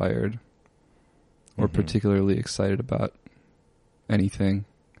feeling inspired. Or particularly excited about anything.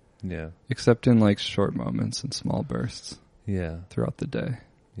 Yeah. Except in, like, short moments and small bursts. Yeah. Throughout the day.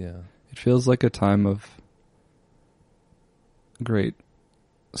 Yeah. It feels like a time of great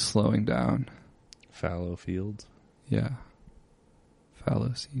slowing down. Fallow fields. Yeah.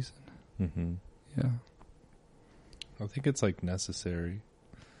 Fallow season. Mm-hmm. Yeah. I think it's like necessary.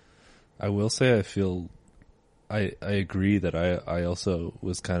 I will say I agree that I also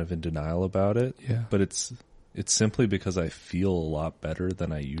was kind of in denial about it. Yeah. But it's simply because I feel a lot better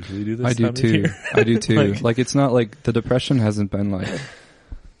than I usually do this I time do too. of year. I do too. Like it's not like the depression hasn't been like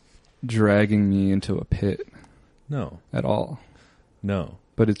dragging me into a pit. No. At all. No.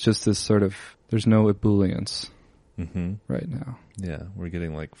 But it's just this sort of, there's no ebullience right now. Yeah. We're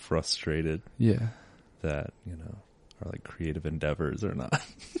getting like frustrated. Yeah. That, our like creative endeavors are not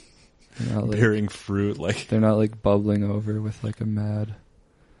like, bearing fruit. Like they're not like bubbling over with like a mad,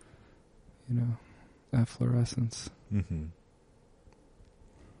 efflorescence. Mm-hmm.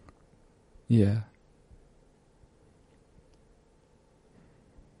 Yeah.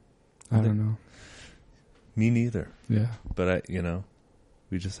 I don't know. Me neither. Yeah. But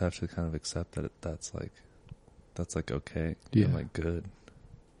we just have to kind of accept that that's like okay. Yeah. And like good.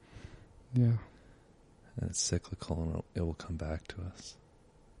 Yeah. And it's cyclical and it will come back to us.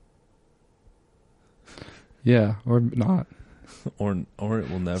 Yeah, or not. or it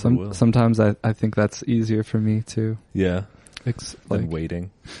will never will. Sometimes I think that's easier for me too. Yeah. Like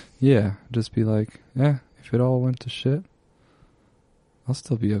waiting. Yeah, just be like, yeah, if it all went to shit, I'll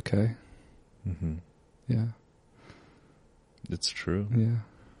still be okay. Mm-hmm. Yeah. It's true. Yeah.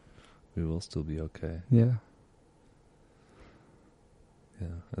 We will still be okay. Yeah. Yeah.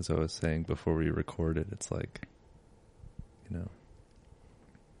 As I was saying before we recorded, it's like,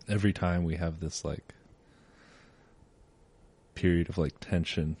 every time we have this like period of like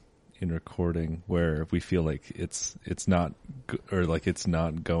tension in recording where we feel like it's not or like it's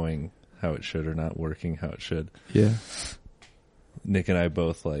not going how it should or not working how it should. Yeah. Nick and I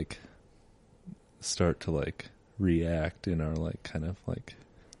both like start to like react in our like kind of like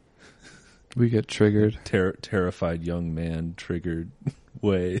we get triggered, terrified young man triggered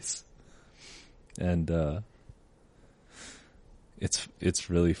ways. And it's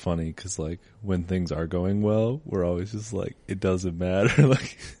really funny because like when things are going well, we're always just like, it doesn't matter.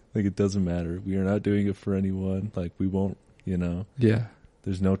 like it doesn't matter. We are not doing it for anyone. Like we won't, Yeah.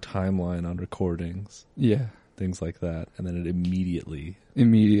 There's no timeline on recordings. Yeah. Things like that. And then it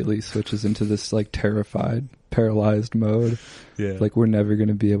immediately switches into this like terrified, paralyzed mode. Yeah. Like we're never going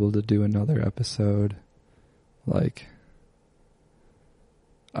to be able to do another episode. Like,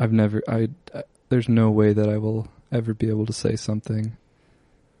 there's no way that I will ever be able to say something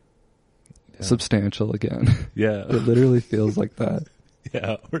substantial again. Yeah. It literally feels like that.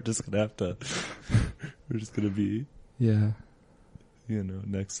 Yeah, we're just gonna be, yeah,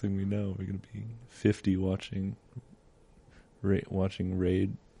 next thing we know, we're gonna be 50 watching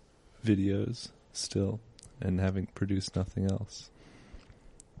raid videos still, and having produced nothing else.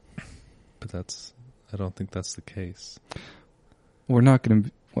 But I don't think that's the case. We're not gonna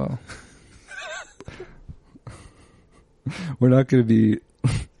be, well, we're not gonna be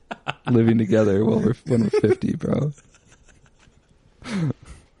living together when we're 50, bro.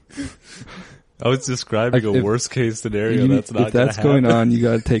 I was describing a worst case scenario. That's not. If that's going on, you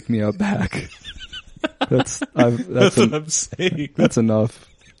gotta take me out back. That's what I'm saying. That's enough.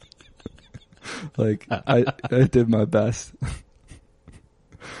 Like, I did my best.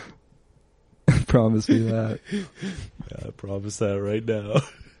 Promise me that. Yeah, I promise that right now.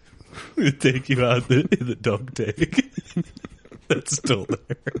 We take you out in the dog tank. That's still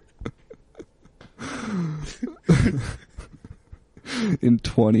there. In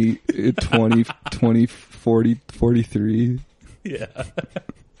 43. Yeah.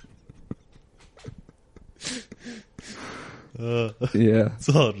 Yeah. It's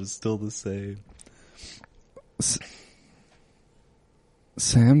all just still the same.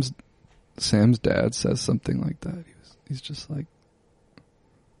 Sam's dad says something like that. He's just like,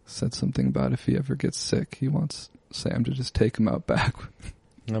 said something about if he ever gets sick, he wants Sam to just take him out back.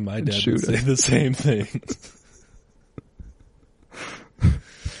 My dad would say the same thing.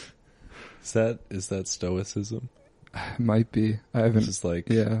 Is that stoicism? It might be. I haven't. Just like,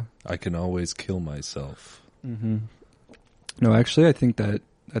 yeah. I can always kill myself. Mm-hmm. No, actually, I think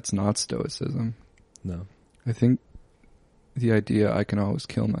that's not stoicism. No. I think the idea I can always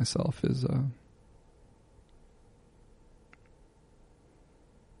kill myself is, I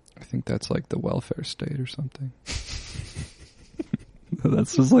think that's like the welfare state or something.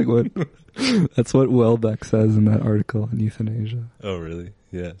 That's just like that's what Welbeck says in that article on euthanasia. Oh, really?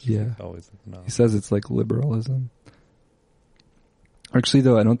 Yeah. Yeah. Like always. He says it's like liberalism. Actually,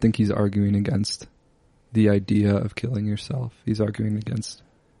 though, I don't think he's arguing against the idea of killing yourself. He's arguing against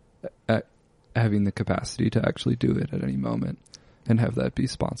having the capacity to actually do it at any moment and have that be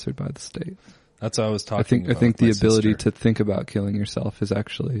sponsored by the state. That's what I was talking about. I think the ability to think about killing yourself is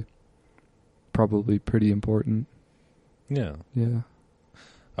actually probably pretty important. Yeah. Yeah.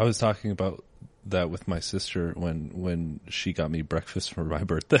 I was talking about that with my sister when she got me breakfast for my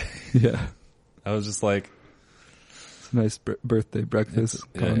birthday. Yeah. I was just like, it's a nice birthday breakfast.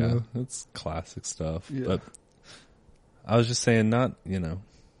 Yeah, it's classic stuff. Yeah. But I was just saying, not now.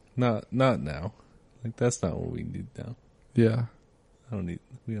 Like, that's not what we need now. Yeah. We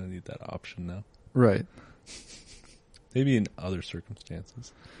don't need that option now. Right. Maybe in other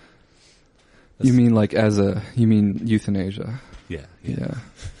circumstances. You mean euthanasia? Yeah.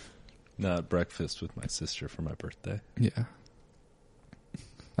 Not breakfast with my sister for my birthday. Yeah.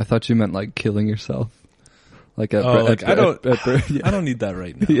 I thought you meant like killing yourself. Like I don't need that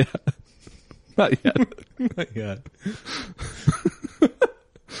right now. Yeah. Not yet. Not yet.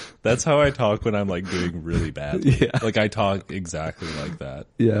 That's how I talk when I'm like doing really badly. Yeah. Like I talk exactly like that.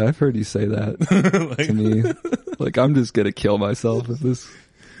 Yeah, I've heard you say that to me. Like, I'm just gonna kill myself if this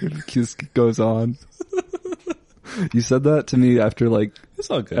goes on. You said that to me after like, it's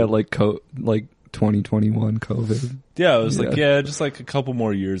all good. At like 2021 COVID. Yeah, I was like, just like a couple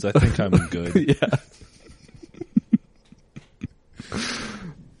more years. I think I'm good. Yeah.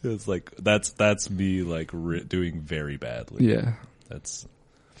 It's like, that's me like doing very badly. Yeah.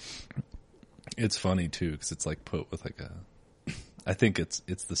 It's funny too, because it's like put with like I think it's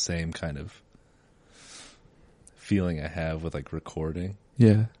the same kind of feeling I have with like recording.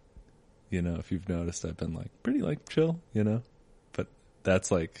 Yeah. If you've noticed, I've been like pretty like chill, but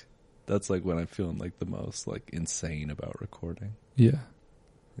that's like when I'm feeling like the most like insane about recording. Yeah.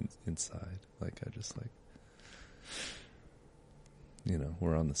 Inside, like I just like,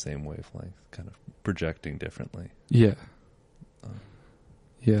 we're on the same wavelength, kind of projecting differently. Yeah.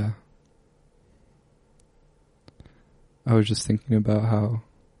 Yeah. I was just thinking about how,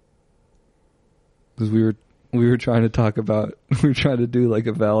 because we were trying to talk about, we were trying to do like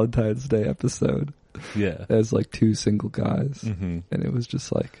a Valentine's Day episode. Yeah. As like two single guys. Mm-hmm. And it was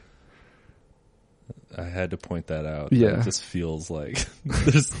just like, I had to point that out. Yeah. It just feels like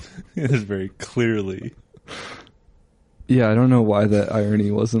there's very clearly. Yeah, I don't know why that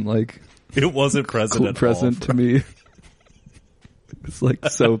irony wasn't like. It wasn't present to me. It's like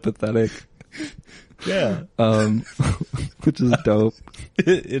so pathetic. Yeah. Which is dope.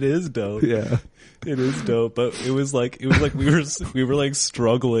 It is dope. Yeah. It is dope, but it was like we were like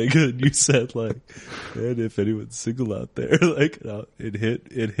struggling, and you said like, "Man, if anyone's single out there," like it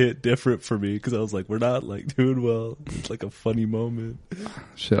hit different for me because I was like, "We're not like doing well." It's like a funny moment.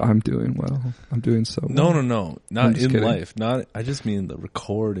 Shit, I'm doing well. I'm doing so well. No, not in kidding. life. Not. I just mean the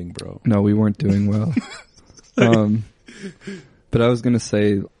recording, bro. No, we weren't doing well. But I was gonna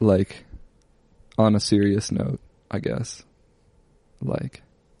say, like, on a serious note, I guess, like.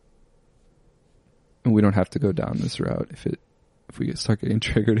 And we don't have to go down this route if we start getting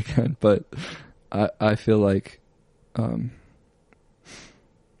triggered again. But I feel like I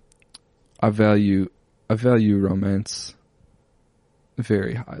value romance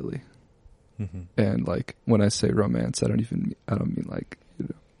very highly. Mm-hmm. And like when I say romance, I don't mean like, you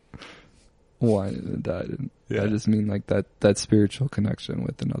know, wine and dine. I just mean like that spiritual connection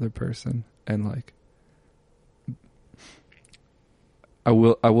with another person. And like I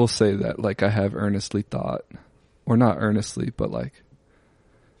will say that like I have earnestly thought, or not earnestly, but like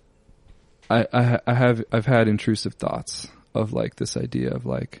I've had intrusive thoughts of like this idea of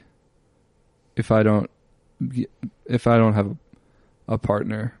like if I don't have a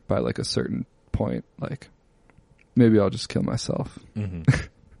partner by like a certain point, like maybe I'll just kill myself. Mm-hmm.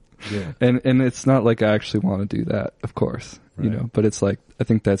 Yeah. And it's not like I actually want to do that, of course, right. You know, but it's like I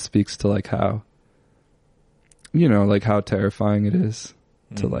think that speaks to like how, you know, like how terrifying it is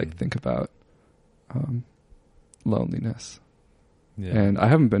to like think about loneliness. Yeah. And I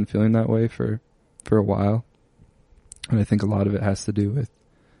haven't been feeling that way for a while. And I think a lot of it has to do with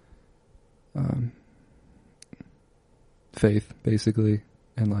faith, basically.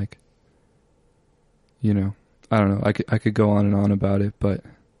 And like, you know, I don't know. I could go on and on about it, but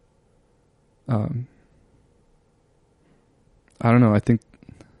I don't know. I think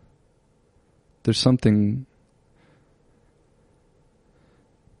there's something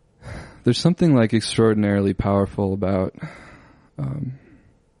like extraordinarily powerful about,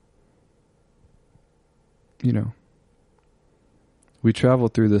 you know, we travel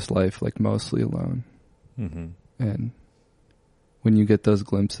through this life like mostly alone. Mm-hmm. And when you get those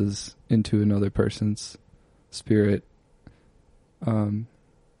glimpses into another person's spirit,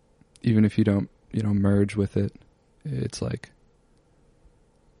 even if you don't, you know, merge with it, it's like,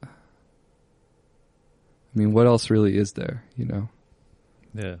 I mean, what else really is there, you know?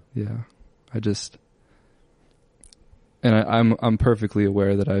 Yeah. Yeah. I'm perfectly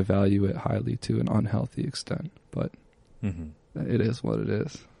aware that I value it highly to an unhealthy extent, but it is what it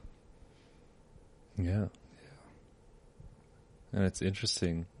is. Yeah. And it's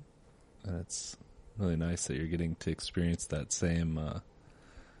interesting, and it's really nice that you're getting to experience that same,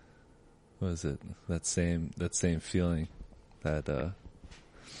 that same feeling that,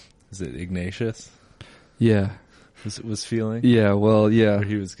 is it Ignatius? Yeah. Was feeling? Yeah, well, yeah. Where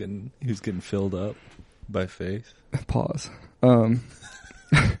he was getting filled up by faith. Pause.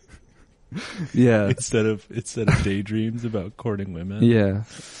 Yeah. Instead of daydreams about courting women. Yeah.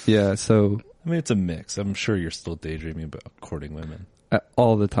 Yeah, so I mean, it's a mix. I'm sure you're still daydreaming about courting women.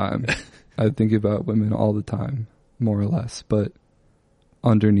 All the time. I think about women all the time, more or less. But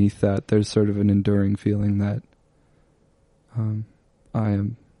underneath that, there's sort of an enduring feeling that I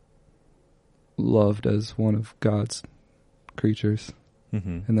am loved as one of God's creatures.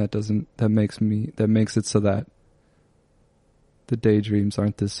 Mm-hmm. And that makes it so that the daydreams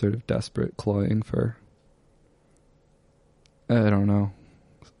aren't this sort of desperate cloying for, I don't know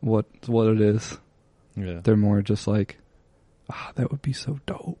what it is. Yeah. They're more just like, that would be so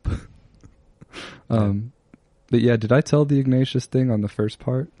dope. But yeah, did I tell the Ignatius thing on the first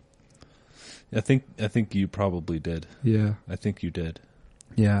part? I think you probably did. Yeah. I think you did.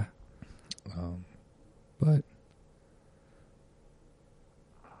 Yeah. But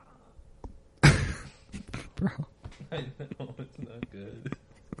bro, I know it's not good.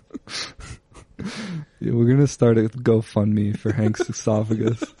 Yeah, we're gonna start a GoFundMe for Hank's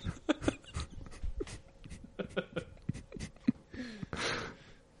esophagus.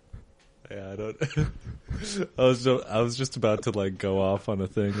 Yeah, I don't. I was just about to like go off on a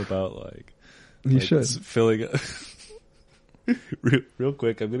thing about like. You should filling. Real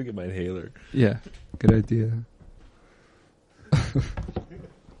quick, I'm gonna get my inhaler. Yeah, good idea.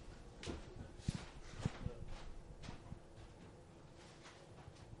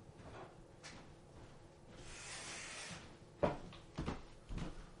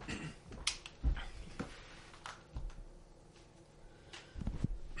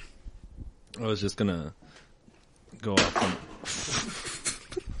 I was just gonna go off on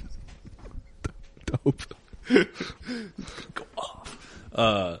dope. Go off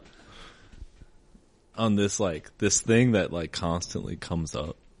on this thing that like constantly comes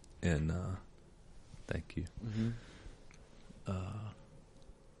up in Thank you.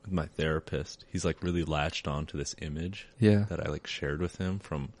 With my therapist, he's like really latched onto this image that I like shared with him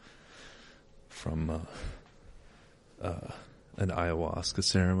from an ayahuasca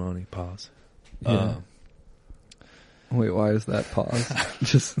ceremony. Pause. Wait, why is that pause?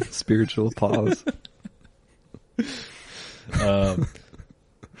 Just spiritual pause.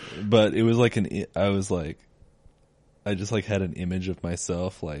 But it was like I just like had an image of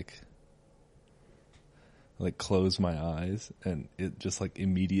myself like close my eyes, and it just like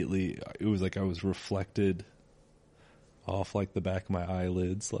immediately, it was like I was reflected off like the back of my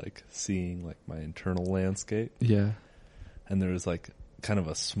eyelids, like seeing like my internal landscape. Yeah. And there was like kind of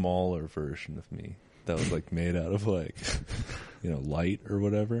a smaller version of me that was like made out of like, light or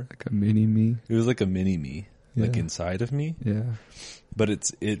whatever. Like a mini me. It was like a mini me, like inside of me. Yeah. But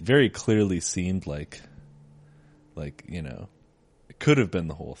it very clearly seemed like, it could have been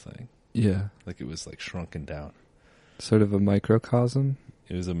the whole thing. Yeah. Like it was like shrunken down. Sort of a microcosm.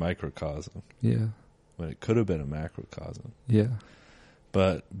 It was a microcosm. Yeah. When it could have been a macrocosm. Yeah.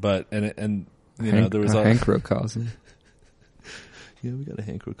 But there was a hancrocosm. Yeah, we got a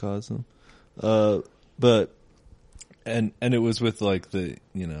hancrocosm. But it was with like the,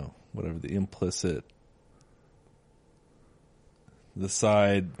 whatever, the implicit, the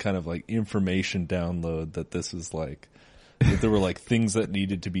side kind of like information download that this was like, that there were like things that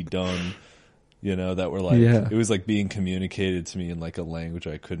needed to be done, that were like, it was like being communicated to me in like a language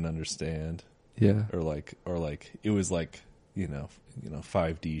I couldn't understand. Yeah. Or like it was like,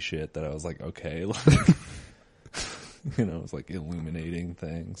 5D shit that I was like, okay, like, it was like illuminating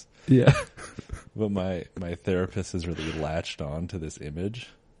things. Yeah. But my therapist has really latched on to this image.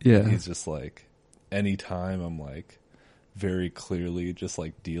 Yeah. He's just like, anytime I'm like very clearly just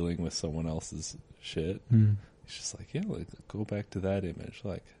like dealing with someone else's shit, he's just like, like go back to that image.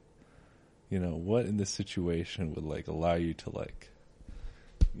 Like, what in this situation would like allow you to like,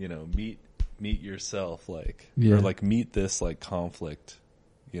 meet yourself, like, or like meet this like conflict,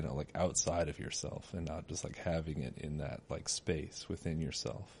 like outside of yourself, and not just like having it in that like space within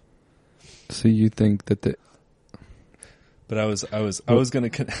yourself. So you think that but I was going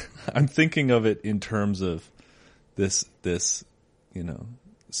to, I'm thinking of it in terms of this,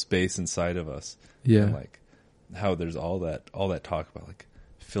 space inside of us. Yeah. And like how there's all that talk about like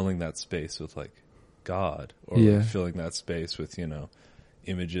filling that space with like God, or like filling that space with,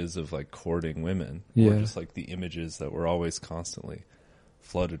 images of like courting women, or just like the images that we're always constantly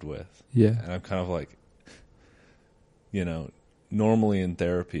flooded with. Yeah. And I'm kind of like, normally in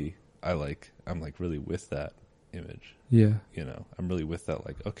therapy, I'm like really with that image. Yeah. I'm really with that,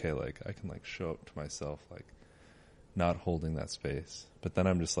 like, okay, like I can like show up to myself, like not holding that space. But then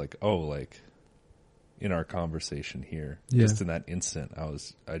I'm just like, oh, like in our conversation here, just in that instant,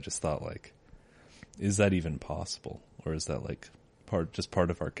 I just thought like, is that even possible? Or is that like part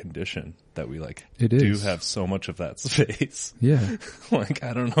of our condition that we like do have so much of that space? Yeah. Like,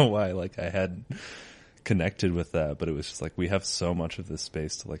 I don't know why, like I hadn't connected with that, but it was just like, we have so much of this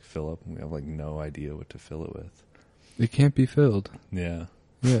space to like fill up, and we have like no idea what to fill it with. It can't be filled. Yeah.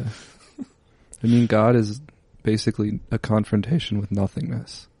 Yeah. I mean, God is basically a confrontation with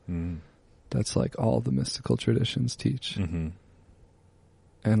nothingness. That's like all the mystical traditions teach. And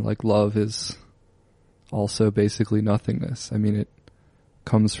like love is also basically nothingness. I mean, it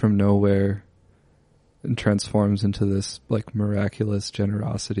comes from nowhere and transforms into this like miraculous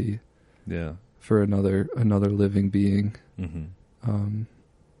generosity. Yeah. For another living being.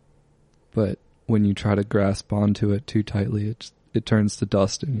 But when you try to grasp onto it too tightly, it turns to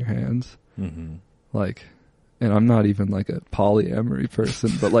dust in your hands. Like, and I'm not even like a polyamory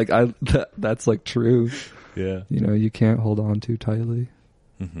person, but like that's like true. Yeah. You can't hold on too tightly.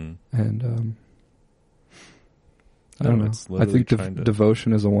 And I don't know. I think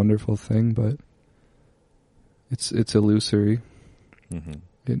devotion is a wonderful thing, but it's illusory.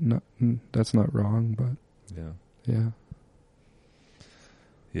 That's not wrong, but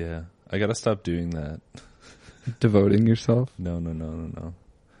yeah. I gotta stop doing that. Devoting yourself? No.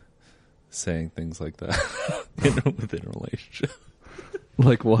 Saying things like that within a relationship.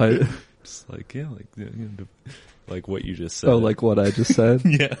 Like what? Just like, like what you just said. Oh, like what I just said?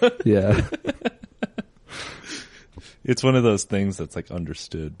 Yeah. It's one of those things that's like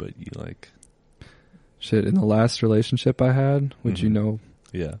understood, but you like... Shit, in the last relationship I had, which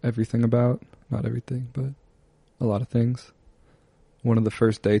everything about, not everything, but a lot of things. One of the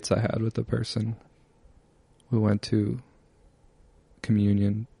first dates I had with the person, we went to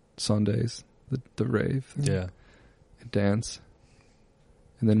communion Sundays, the rave. And dance.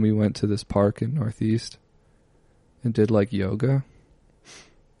 And then we went to this park in Northeast and did like yoga.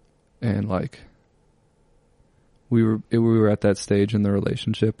 And like, we were at that stage in the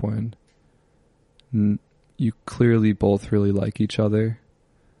relationship when you clearly both really like each other,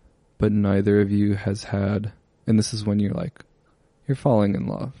 but neither of you has had, and this is when you're like, you're falling in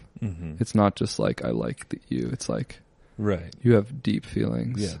love. Mm-hmm. It's not just like, I like you. It's like, right. You have deep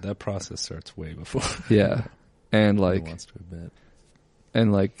feelings. Yeah. That process starts way before. Yeah. And like, wants to admit.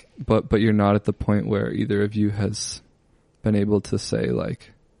 And like, but you're not at the point where either of you has been able to say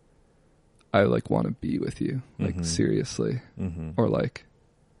like, I like want to be with you, like mm-hmm. seriously, mm-hmm. or like,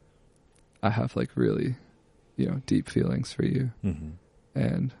 I have like really, deep feelings for you. Mm-hmm.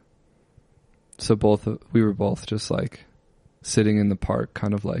 And so we were both just like sitting in the park,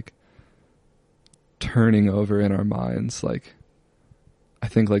 kind of like turning over in our minds. Like, I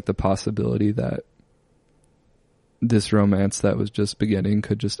think like the possibility that this romance that was just beginning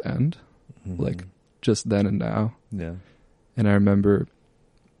could just end, mm-hmm. like just then and now. Yeah. And I remember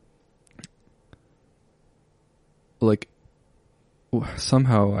like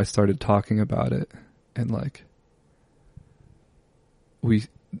somehow I started talking about it, and like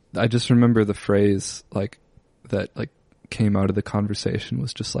I just remember the phrase like that like came out of the conversation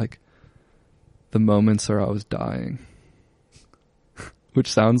was just like, the moments are I was dying,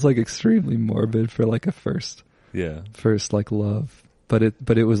 which sounds like extremely morbid for like a first like love, but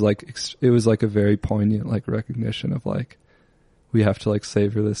it was like a very poignant like recognition of like, we have to like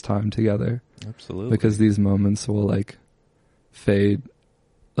savor this time together. Absolutely. Because these moments will like fade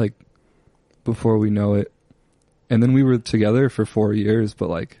like before we know it. And then we were together for 4 years, but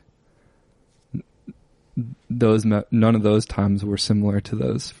like none of those times were similar to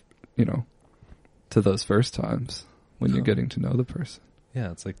those, to those first times when you're getting to know the person.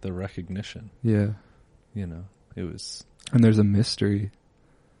 Yeah. It's like the recognition. Yeah. It was. And there's a mystery.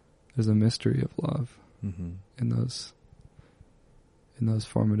 There's a mystery of love mm-hmm. in those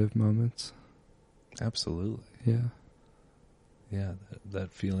formative moments. Absolutely. Yeah. Yeah.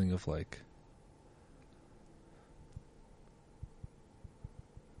 That feeling of like,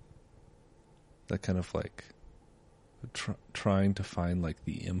 that kind of like trying to find like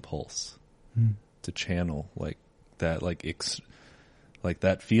the impulse to channel like that, like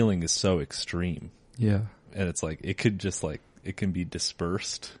that feeling is so extreme. Yeah. And it's like, it could just like, it can be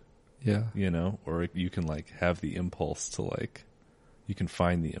dispersed. Yeah. Or you can like have the impulse to like, you can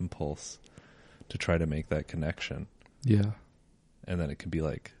find the impulse to try to make that connection. Yeah. And then it can be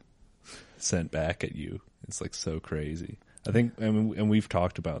like sent back at you. It's like so crazy. I think, and we've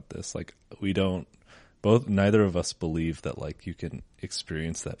talked about this, like neither of us believe that like you can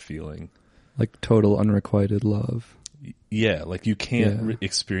experience that feeling. Like total unrequited love. Yeah. Like you can't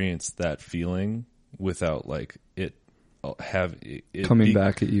experience that feeling without like it coming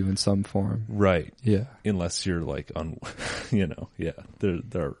back at you in some form. Right. Yeah. Unless you're like there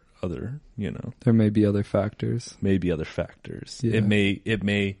are other, there may be other factors. Yeah. It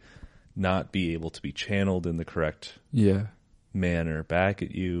may not be able to be channeled in the correct manner back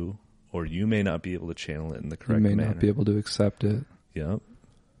at you, or you may not be able to channel it in the correct manner. You may not be able to accept it. Yeah.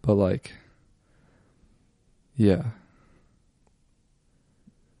 But like, yeah.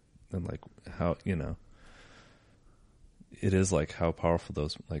 And like how, it is like how powerful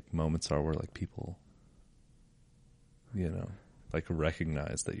those like moments are where like people, like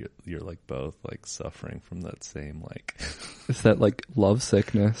recognize that you're like both like suffering from that same like it's that like love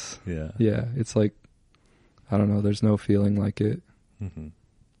sickness. Yeah. Yeah. It's like, I don't know, there's no feeling like it. Mm-hmm.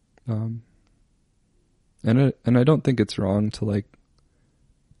 And I don't think it's wrong to like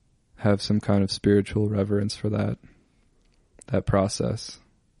have some kind of spiritual reverence for that process.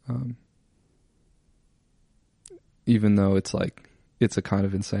 Even though it's like, it's a kind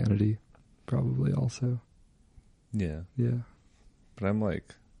of insanity probably also. Yeah. Yeah. But I'm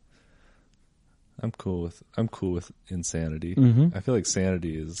cool with insanity. Mm-hmm. I feel like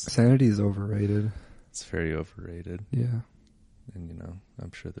sanity is overrated. It's very overrated. Yeah. And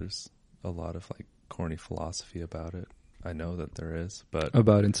I'm sure there's a lot of like corny philosophy about it. I know that there is, but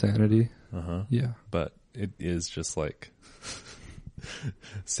about insanity. Uh-huh. Yeah. But it is just like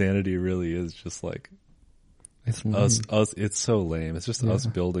sanity really is just like it's us. It's so lame. It's just us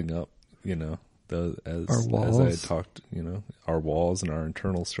building up, our walls. as I talked, our walls and our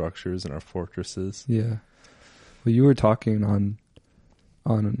internal structures and our fortresses. Yeah. Well, you were talking on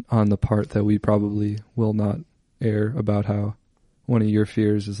the part that we probably will not air about how one of your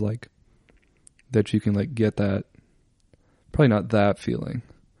fears is like that you can like get that, probably not that feeling,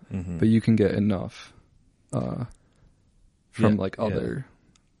 mm-hmm. but you can get enough from like other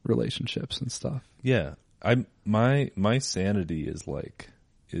relationships and stuff. Yeah. My sanity is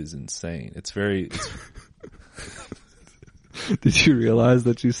insane. It's Did you realize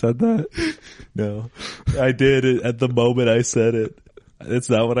that you said that? No. I did it at the moment I said it. It's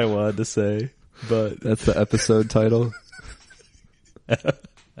not what I wanted to say, but that's the episode title.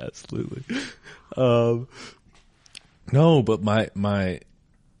 Absolutely. No, but my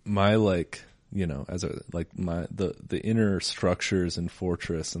like, you know, as a, like the inner structures and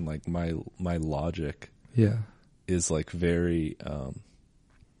fortress and like my logic is like very,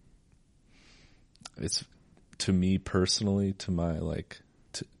 it's to me personally, to my like,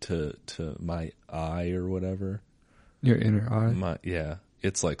 to my eye or whatever. Your inner eye?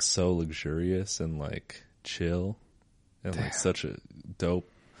 It's like so luxurious and like chill and like such a dope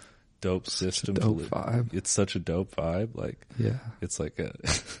system. Vibe. It's such a dope vibe. Like, yeah, it's like a,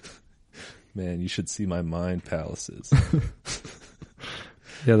 man, you should see my mind palaces.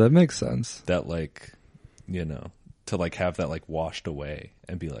 Yeah, that makes sense. That like, you know, to like have that like washed away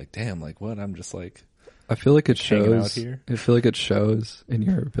and be like, damn, like what? I'm just like, I feel like it hanging out shows. here. I feel like it shows in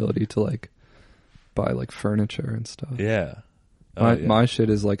your ability to like buy like furniture and stuff. Yeah. My shit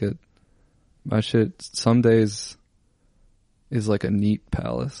is like my shit some days is like a neat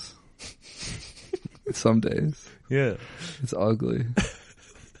palace. Some days. Yeah. It's ugly.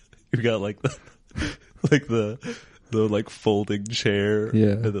 You got like the like folding chair.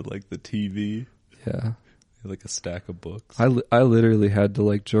 Yeah. And then like the TV. Yeah. Like a stack of books. I literally had to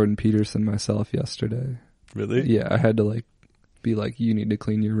like Jordan Peterson myself yesterday. Really? Yeah, I had to like be like, you need to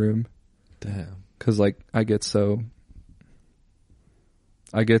clean your room. Damn. 'Cause like I get so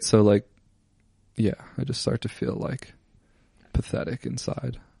like, yeah, I just start to feel like pathetic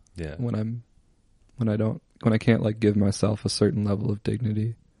inside. Yeah. When I can't like give myself a certain level of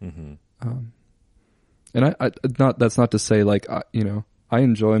dignity. Mm-hmm. And that's not to say like, you know, I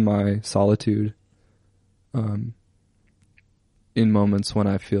enjoy my solitude, in moments when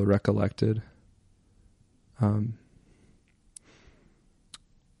I feel recollected.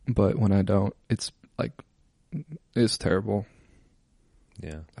 But when I don't, it's like, it's terrible.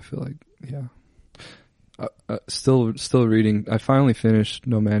 Yeah. I feel like, yeah. Still reading. I finally finished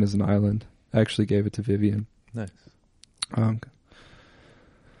No Man is an Island. I actually gave it to Vivian. Nice.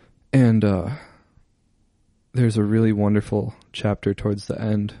 And there's a really wonderful chapter towards the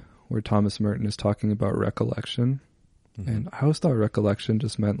end where Thomas Merton is talking about recollection. Mm-hmm. And I always thought recollection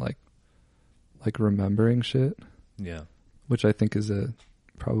just meant like remembering shit. Yeah. Which I think is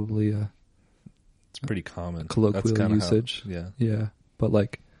probably it's pretty common colloquial usage. Yeah. But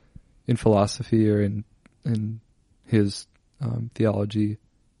like in philosophy or in his theology,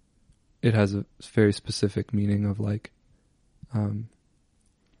 it has a very specific meaning of like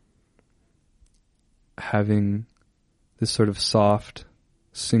having this sort of soft,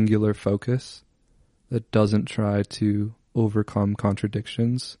 singular focus that doesn't try to overcome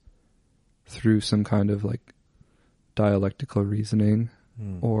contradictions through some kind of like dialectical reasoning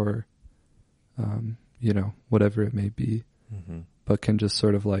or, you know, whatever it may be, but can just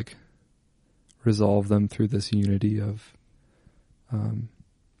sort of like resolve them through this unity of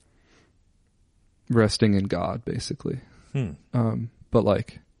resting in God, basically. But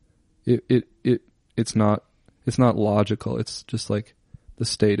like it's not logical. It's just like the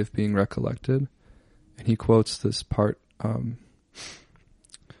state of being recollected. And he quotes this part,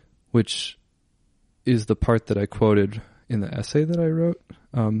 which is the part that I quoted in the essay that I wrote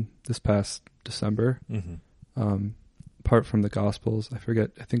this past December. Part from the Gospels. I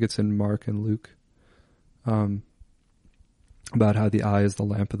think it's in Mark and Luke, about how the eye is the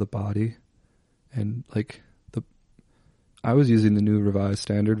lamp of the body. And like I was using the New Revised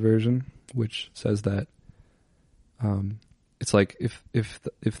Standard Version, which says that it's like if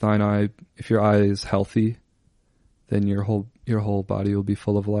your eye is healthy, then your whole body will be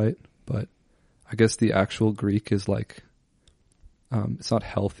full of light. But I guess the actual Greek is like it's not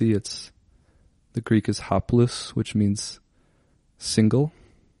healthy. The Greek is haplous, which means single,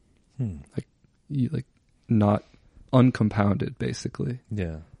 like not uncompounded, basically.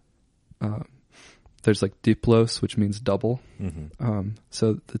 Yeah. There's like diplos, which means double.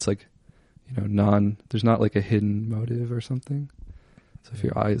 So it's like, you know, there's not like a hidden motive or something. So if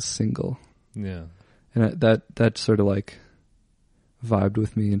your eye is single. Yeah. And that sort of like vibed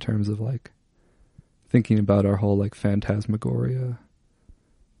with me in terms of like thinking about our whole like phantasmagoria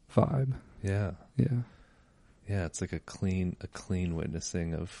vibe. Yeah. Yeah. Yeah. It's like a clean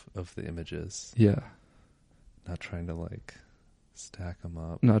witnessing of the images. Yeah. Not trying to like stack them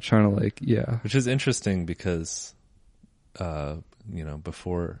up. Not trying to like, yeah. Which is interesting because, you know,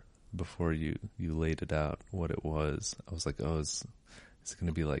 before you laid it out what it was, I was like, oh, is it going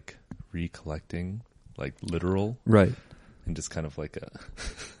to be like recollecting, like literal? Right. And just kind of like a...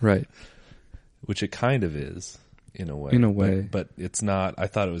 Right. Which it kind of is. in a way. In a way. But it's not, I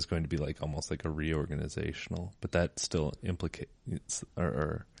thought it was going to be like almost like a reorganizational, but that still implicates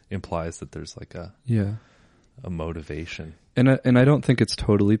or implies that there's like a motivation. And I don't think it's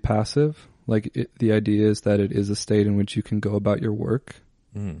totally passive. Like the idea is that it is a state in which you can go about your work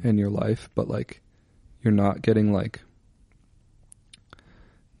and your life, but like you're not getting like,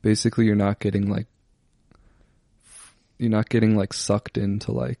 basically you're not getting like sucked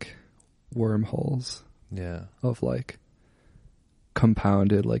into like wormholes of like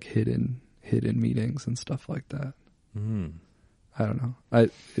compounded like hidden meetings and stuff like that. I don't know.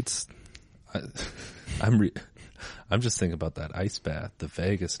 I'm just thinking about that ice bath, the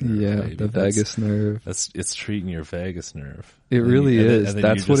vagus nerve. Yeah, maybe. the vagus nerve. It's treating your vagus nerve. It really is.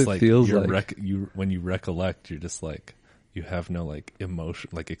 That's what it feels like. When you recollect, you're just like, you have no like emotion,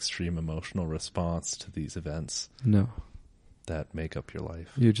 like extreme emotional response to these events. No. That make up your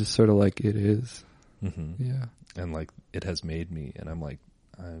life. You're just sort of like, it is. Mm-hmm. Yeah. And like, it has made me, and I'm like,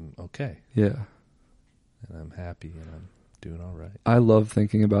 I'm okay. Yeah. And I'm happy, and I'm doing all right. I love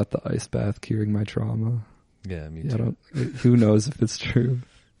thinking about the ice bath curing my trauma. Yeah, me too. Who knows if it's true?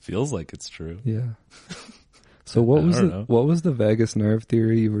 Feels like it's true. Yeah. So what was the vagus nerve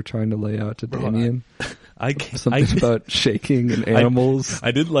theory you were trying to lay out to Damien? Something about shaking and animals. I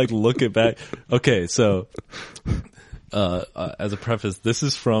did like look it back. Okay, so as a preface, this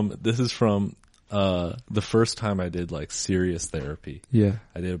is from the first time I did like serious therapy. Yeah.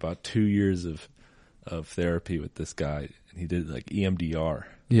 I did about 2 years of therapy with this guy, and he did like EMDR.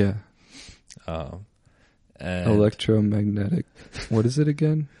 Yeah. And electromagnetic. What is it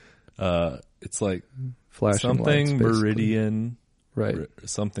again? It's like flashing something lights, meridian, right?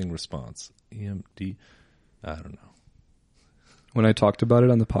 Something response. EMD. I don't know. When I talked about it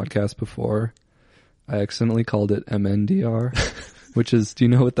on the podcast before, I accidentally called it MNDR, which is, do you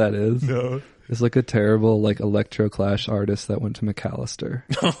know what that is? No. It's like a terrible like electroclash artist that went to McAllister.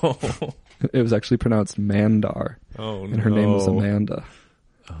 Oh. It was actually pronounced Mandar. Oh, and her name was Amanda.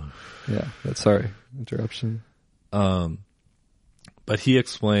 Oh. Yeah, sorry, interruption. But he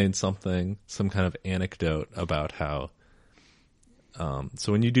explained some kind of anecdote about how,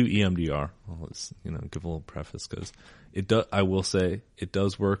 so when you do EMDR, let's, give a little preface, because I will say it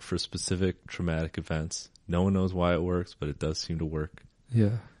does work for specific traumatic events. No one knows why it works, but it does seem to work.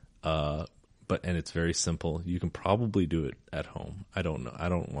 Yeah. And it's very simple. You can probably do it at home. I don't know. I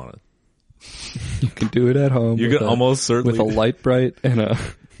don't want to. You can do it at home. You can almost certainly with a light bright and a.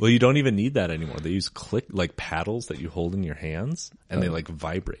 Well, you don't even need that anymore. They use paddles that you hold in your hands, and they like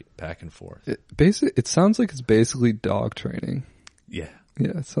vibrate back and forth. It sounds like it's basically dog training. Yeah.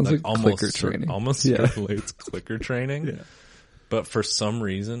 Yeah, it sounds like clicker training. Almost certainly it's clicker training. Yeah. But for some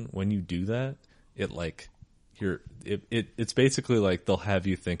reason, when you do that, it's basically like they'll have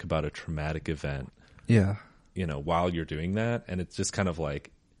you think about a traumatic event. Yeah. While you're doing that, and it's just kind of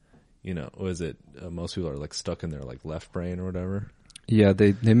like, most people are like stuck in their like left brain or whatever. Yeah,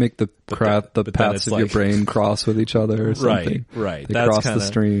 they make the paths of your brain cross with each other or something. Right. They cross the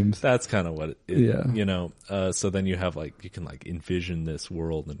streams. That's kind of what so then you have like, you can like envision this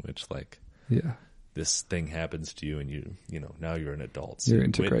world in which like, this thing happens to you and now you're an adult. So you're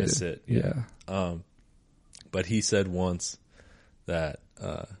integrated. Witness it. Yeah. But he said once that,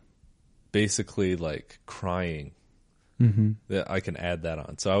 basically like crying, that I can add that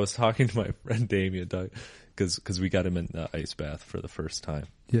on. So I was talking to my friend Damien, because we got him in the ice bath for the first time.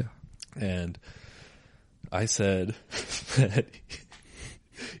 Yeah. And I said that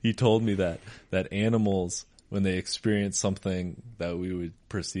he told me that animals, when they experience something that we would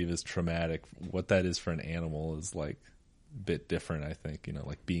perceive as traumatic, what that is for an animal is like a bit different, I think,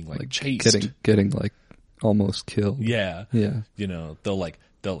 like being like chased. Getting like almost killed. Yeah. Yeah. They'll like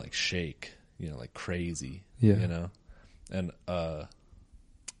shake, like crazy. Yeah. And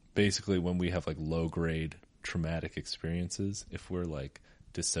basically when we have like low grade traumatic experiences, if we're like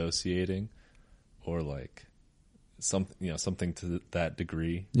dissociating or like something to that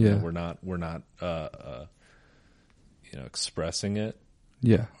degree, we're not expressing it,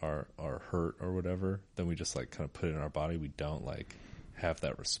 our hurt or whatever, then we just like kind of put it in our body. We don't like have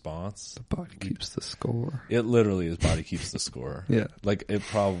that response. The body keeps the score. It literally is body keeps the score. Yeah. Like he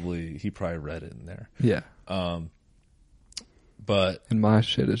probably read it in there. Yeah. But and my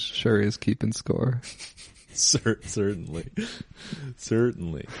shit is keeping score. Certainly.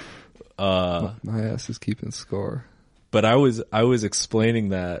 My ass is keeping score. But I was explaining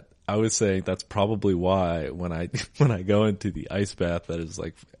that. I was saying that's probably why when I go into the ice bath that is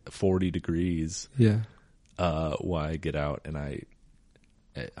like 40 degrees. Yeah. Why I get out and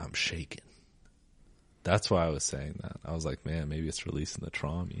I'm shaking. That's why I was saying that. I was like, man, maybe it's releasing the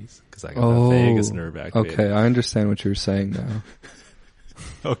traumas because I got that vagus nerve activated. Okay, I understand what you're saying now.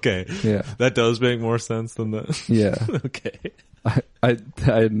 Okay. Yeah. That does make more sense than that. Yeah. Okay. I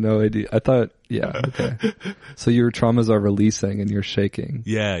had no idea. I thought, yeah, okay. So your traumas are releasing and you're shaking.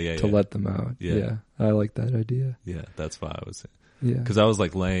 Yeah. To let them out. Yeah. I like that idea. Yeah, that's why I was saying. Yeah. Because I was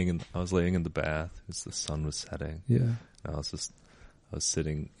like laying in the bath as the sun was setting. Yeah. And I was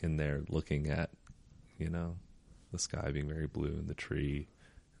sitting in there looking at, the sky being very blue and the tree,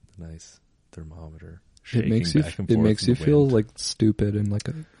 the nice thermometer shaking back and forth. It makes you feel like stupid in like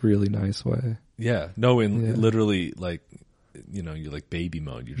a really nice way. Yeah. No, literally like, you're like baby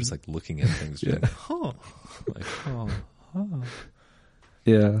mode. You're just like looking at things. Yeah.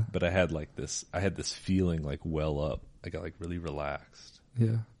 Yeah. But I had this feeling like well up. I got like really relaxed.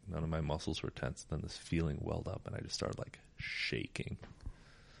 Yeah. None of my muscles were tense. Then this feeling welled up and I just started like shaking.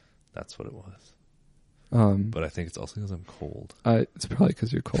 That's what it was. But I think it's also because I'm cold. It's probably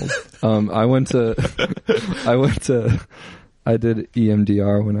because you're cold. I did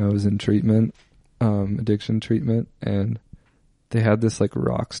EMDR when I was in treatment, addiction treatment, and they had this like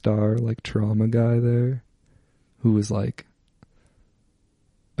rock star, like trauma guy there who was like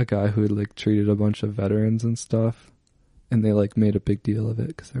a guy who had like treated a bunch of veterans and stuff. And they like made a big deal of it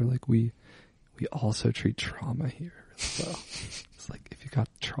because they're like, we also treat trauma here as well. It's like, if you got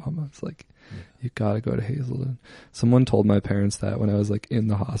trauma, it's like, you gotta go to Hazelden. Someone told my parents that when I was like in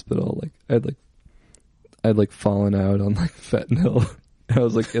the hospital, like I'd like fallen out on like fentanyl. I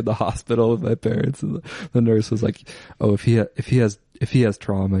was like in the hospital with my parents, and the nurse was like, "Oh, if he has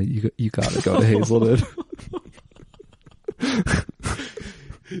trauma, you gotta go to Hazelden."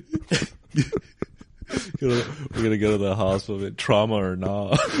 We're gonna go to the hospital. Trauma or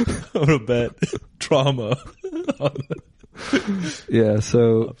not? I'm gonna bet trauma. Yeah,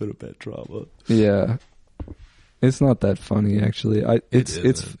 so I'm gonna bet trauma. Yeah, it's not that funny actually.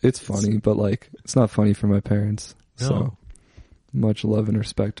 It's funny, but like it's not funny for my parents. No. So much love and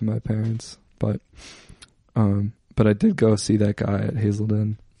respect to my parents, but I did go see that guy at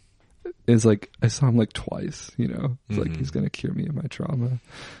Hazelden. It's like I saw him like twice. It's like he's gonna cure me of my trauma.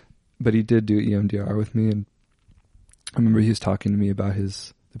 But he did do EMDR with me, and I remember he was talking to me about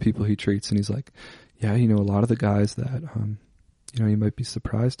the people he treats, and he's like, yeah, a lot of the guys that, you might be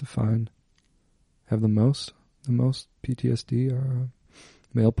surprised to find have the most PTSD are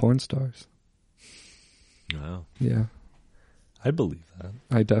male porn stars. Wow. Yeah. I believe that.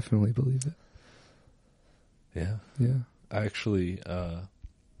 I definitely believe it. Yeah. Yeah. I actually, I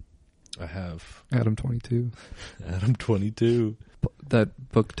have... Adam 22. Adam 22.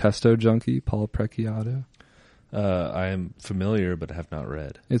 That book, Testo Junkie, Paul Precchiato. I am familiar, but have not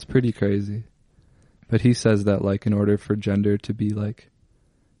read. It's pretty crazy. But he says that, like, in order for gender to be, like,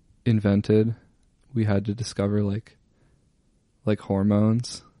 invented, we had to discover, like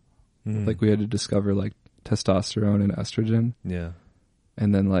hormones. Like, we had to discover, like, testosterone and estrogen. Yeah.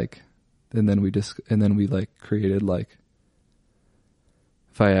 And then, we created, like,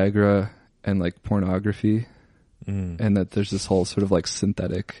 Viagra and, like, pornography. And that there's this whole sort of, like,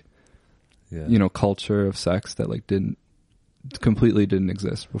 synthetic, culture of sex that, like, completely didn't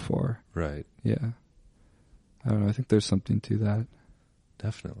exist before. Right. Yeah. I don't know. I think there's something to that.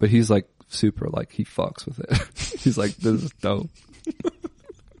 Definitely. But he's like super, like, he fucks with it. He's like, this is dope.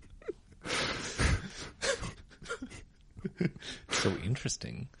 So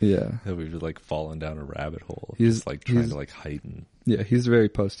interesting. Yeah. That we've just like fallen down a rabbit hole. He's like trying to like heighten. Yeah. He's very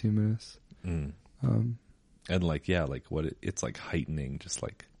post-humanist. And like, yeah, like it's like heightening, just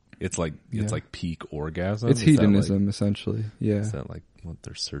like, it's like peak orgasm. It's hedonism, essentially. Yeah. Is that like what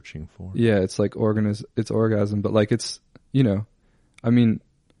they're searching for? Yeah. It's like it's orgasm, but like it's, I mean,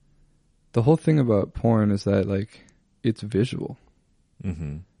 the whole thing about porn is that like it's visual.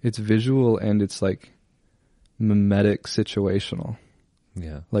 Mm-hmm. It's visual and it's like mimetic situational.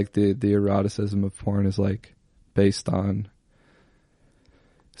 Yeah. Like the eroticism of porn is like based on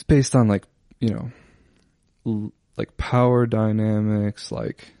like, like power dynamics,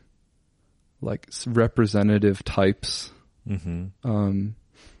 like representative types,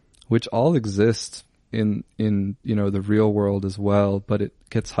 which all exist in the real world as well, but it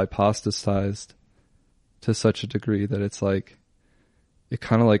gets hypostasized to such a degree that it's like it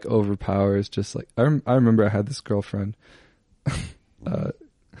kind of like overpowers. Just like I remember I had this girlfriend,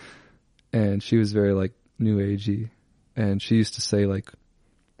 and she was very like new agey, and she used to say like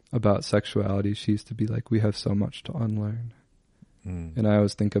about sexuality, she used to be like, we have so much to unlearn. And I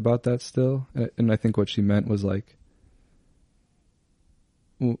always think about that still. And I think what she meant was like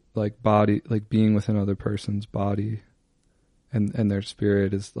being with another person's body and their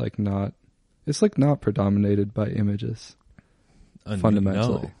spirit is like not It's like not predominated by images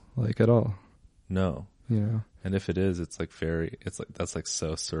fundamentally, like at all. No. You know? And if it is, it's like that's like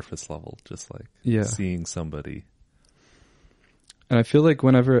so surface level, just like seeing somebody. And I feel like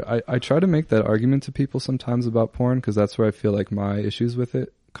whenever I try to make that argument to people sometimes about porn, because that's where I feel like my issues with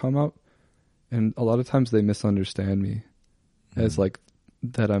it come up. And a lot of times they misunderstand me as like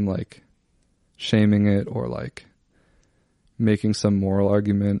that I'm like shaming it or like making some moral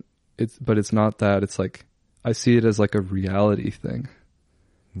argument. But it's not that. It's like I see it as like a reality thing.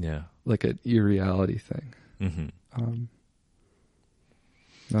 Yeah. Like an irreality thing. Mm-hmm.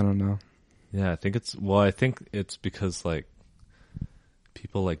 I don't know. Yeah, I think it's because like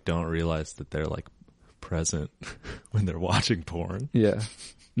people like don't realize that they're like present when they're watching porn. Yeah.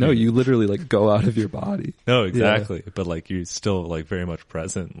 No, you literally like go out of your body. No, exactly. Yeah. But like you're still like very much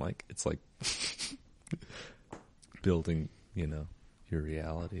present. Like it's like building, you know, your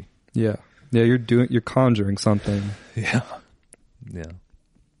reality. Yeah. Yeah, you're conjuring something. Yeah. Yeah.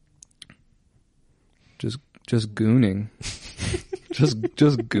 Just gooning. just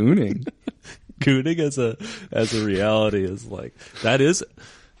gooning. Gooning as a reality is like that is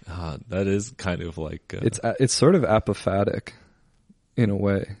kind of like it's sort of apophatic in a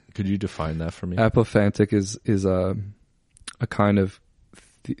way. Could you define that for me? Apophantic is a kind of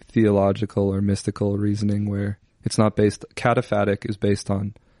theological or mystical reasoning where it's not based. Cataphatic is based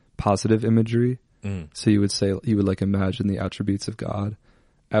on positive imagery. So you would like imagine the attributes of God.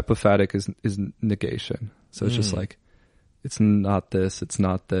 Apophatic is negation. So it's just like, it's not this, it's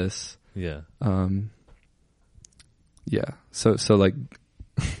not this. Yeah. Yeah. So like,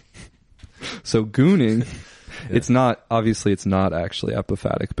 so gooning, it's not actually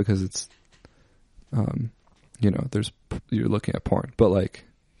apophatic because it's, you know, you're looking at porn, but like,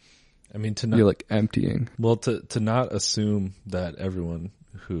 I mean, you're like emptying. Well, to not assume that everyone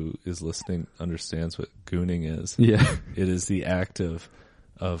who is listening understands what gooning is. Yeah. It is the act of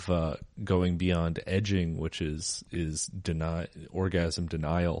going beyond edging, which is orgasm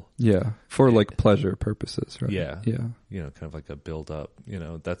denial. Yeah. For like pleasure purposes, right? Yeah. Yeah. You know, kind of like a build up, you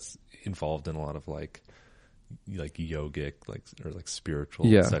know, that's involved in a lot of like yogic, or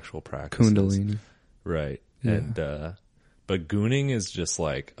spiritual sexual practices. Kundalini. Right. Yeah. And, but gooning is just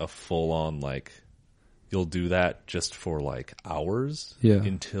like a full on, like, you'll do that just for like hours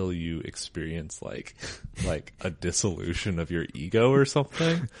until you experience like a dissolution of your ego or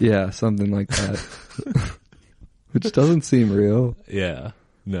something. Yeah, something like that. Which doesn't seem real. Yeah,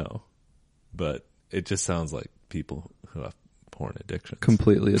 no. But it just sounds like people who have porn addictions.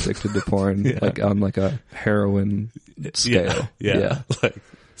 Completely addicted to porn, like on like a heroin scale. Yeah. Like,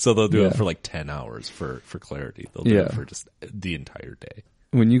 so they'll do it for like 10 hours for clarity. They'll do it for just the entire day.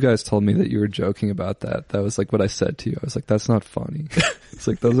 When you guys told me that you were joking about that was like what I said to you. I was like, that's not funny. It's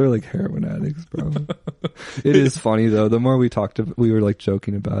like, those are like heroin addicts, bro. It is funny though. The more we we were like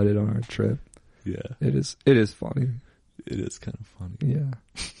joking about it on our trip. Yeah. It is funny. It is kind of funny. Yeah.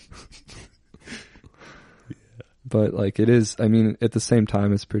 But like it is, I mean, at the same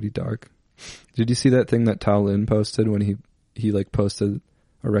time, it's pretty dark. Did you see that thing that Tao Lin posted when he like posted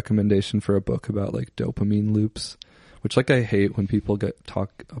a recommendation for a book about like dopamine loops? Which, like, I hate when people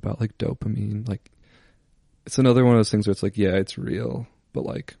talk about, like, dopamine. Like, it's another one of those things where it's like, yeah, it's real, but,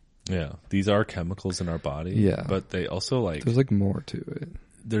 like... Yeah, these are chemicals in our body. Yeah. But they also, like... There's, like, more to it.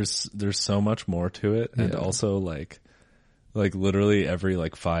 There's so much more to it. And also, like, literally every,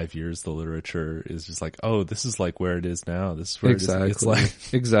 like, 5 years, the literature is just like, oh, this is, like, where it is now. This is where it is. It's like...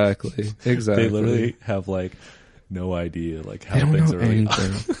 Exactly. They literally have, like... no idea like how things are really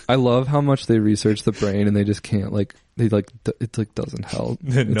I love how much they research the brain and they just can't like it like doesn't help.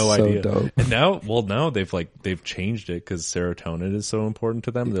 No idea. So dope. And now they've changed it because serotonin is so important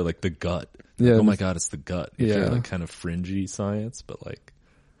to them. They're like the gut. Yeah. Oh my god, it's the gut. It's Yeah. like kind of fringy science, but like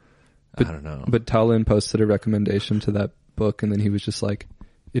I don't know. But Tao Lin posted a recommendation to that book and then he was just like,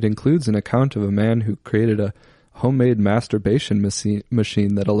 it includes an account of a man who created a homemade masturbation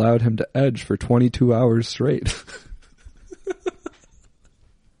machine that allowed him to edge for 22 hours straight.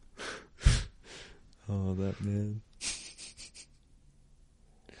 Oh, that man.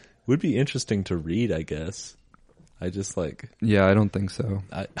 Would be interesting to read, I guess. I just like... Yeah, I don't think so.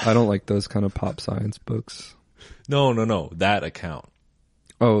 I don't like those kind of pop science books. No. That account.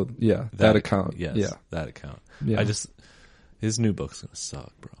 Oh, yeah. That account. Yes. Yeah. That account. Yeah. His new book's gonna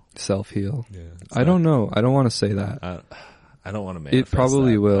suck, bro. Self-heal. Yeah. I don't know. I don't want to say that. I don't want to manifest it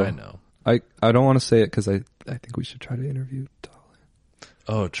probably that. will. I know. I don't want to say it because I think we should try to interview Tao Lin.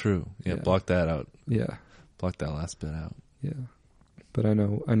 Oh, true. Yeah, block that out. Yeah. Block that last bit out. Yeah. But I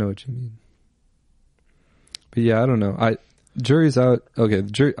know what you mean. But yeah, I don't know. jury's out. Okay,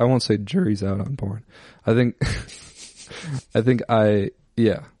 I won't say jury's out on porn. I think I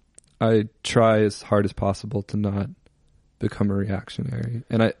try as hard as possible to not become a reactionary,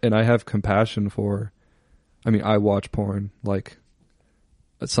 and I have compassion for. I mean, I watch porn like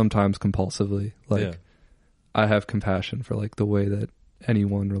sometimes compulsively. Like, yeah. I have compassion for like the way that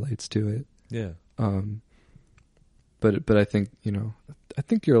anyone relates to it. Yeah. But I think, you know, I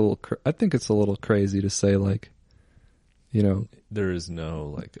think it's a little crazy to say like, you know, there is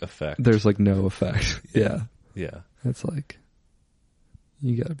no like effect. There's like no effect. Yeah. Yeah. It's like,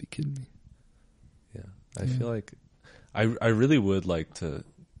 you gotta be kidding me. Yeah. I feel like I really would like to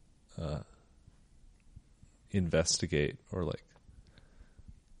investigate or like,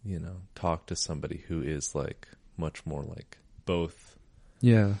 you know, talk to somebody who is like much more like both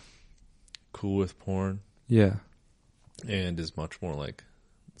cool with porn and is much more like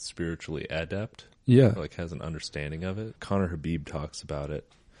spiritually adept, or like has an understanding of it. Connor Habib talks about it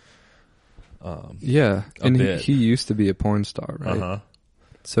and he used to be a porn star, right?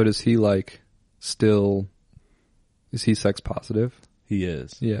 So does he like still, is he sex positive? He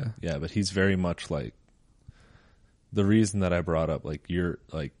is. Yeah, but he's very much like, the reason that I brought up like you're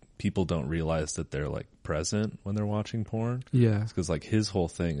like people don't realize that they're like present when they're watching porn. Yeah. It's because like his whole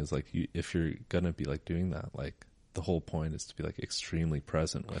thing is like, if you're gonna be like doing that, like the whole point is to be like extremely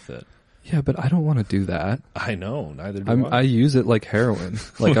present with it. Yeah, but I don't want to do that. I know, neither do I. I use it like heroin.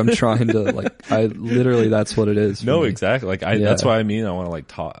 Like I'm trying to like, I literally, that's what it is. No, exactly. Like that's why I mean, I want to like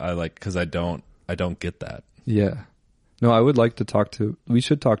talk, cause I don't get that. Yeah. No, I would like to we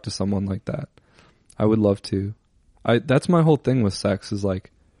should talk to someone like that. I would love to. That's my whole thing with sex is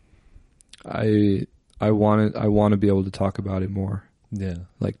like, I want to be able to talk about it more. Yeah.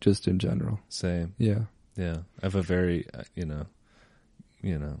 Like just in general. Same. Yeah. Yeah. I have a very, you know,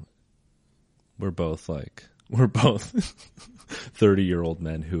 we're both 30-year-old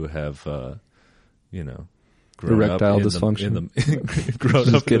men who have, you know, erectile dysfunction.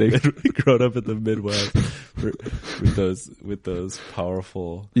 Grown up in the Midwest with those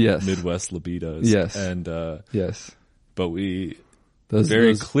powerful Midwest libidos. Yes. And, but we those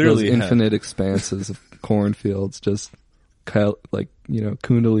infinite expanses of cornfields, just like, you know,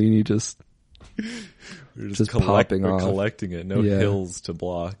 Kundalini just popping off. Collecting it. No hills to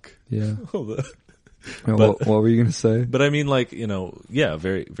block. Yeah. What were you going to say? But I mean, like, you know, yeah,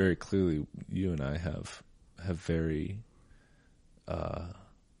 very, very clearly you and I have very, I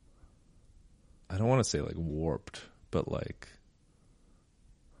don't want to say like warped, but like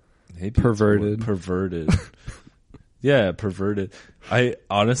maybe perverted. Yeah, perverted. I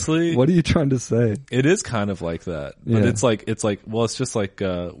honestly, what are you trying to say? It is kind of like that, but it's like, well, it's just like,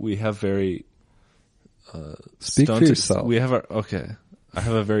 we have very, speak stunted, for yourself. I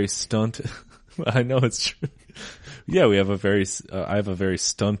have a very stunted, I know it's true. Yeah, I have a very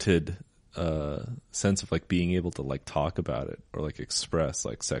stunted, sense of like being able to like talk about it or like express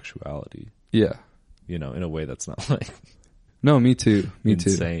like sexuality. Yeah. You know, in a way that's not like. No, me too.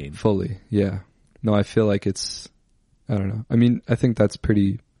 Insane. Fully. Yeah. No, I feel like it's, I don't know. I mean, I think it's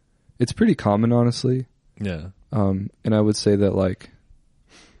pretty common, honestly. Yeah. And I would say that like,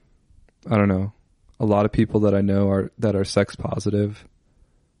 I don't know, a lot of people that I know that are sex positive,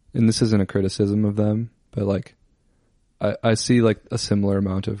 and this isn't a criticism of them, but like, I see like a similar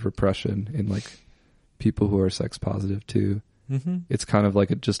amount of repression in like people who are sex positive too. Mm-hmm. It's kind of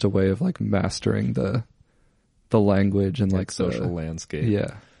like just a way of like mastering the language and like social landscape.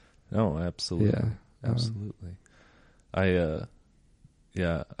 Yeah. No, absolutely. Yeah. Absolutely. I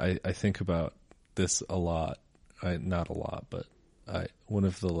think about this a lot. Not a lot, but one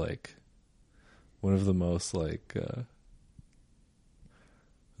of the most like,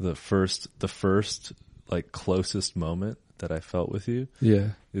 the first like closest moment that I felt with you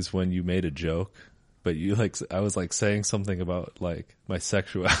is when you made a joke, but you like, I was like saying something about like my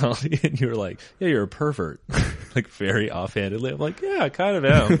sexuality and you were like, yeah, you're a pervert. Like very offhandedly. I'm like, yeah, I kind of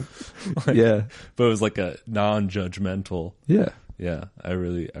am. Like, yeah. But it was like a non-judgmental. Yeah. Yeah. I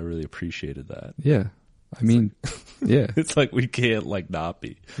really appreciated that. Yeah. I mean, yeah. It's like we can't like not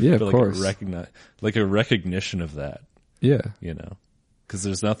be. Yeah, of like course. A recognition of that. Yeah. You know? Because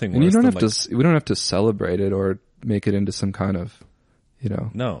there's nothing worse than we don't have to celebrate it or make it into some kind of, you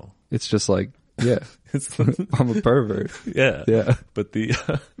know. No. It's just like, yeah, I'm a pervert. Yeah. Yeah. But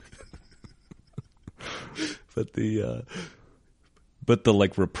the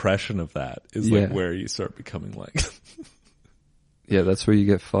like repression of that is like where you start becoming like. Yeah, that's where you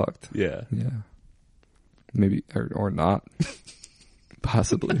get fucked. Yeah. Yeah. Maybe, or not.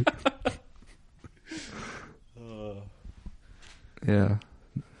 Possibly. Yeah,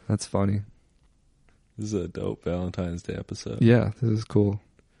 that's funny. This is a dope Valentine's Day episode. Yeah, this is cool.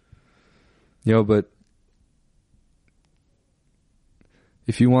 Yo, but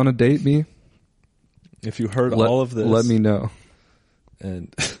if you want to date me, if you heard all of this, let me know.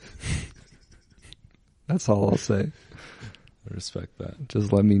 And that's all I'll say. I respect that.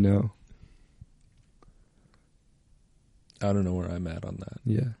 Just let me know. I don't know where I'm at on that.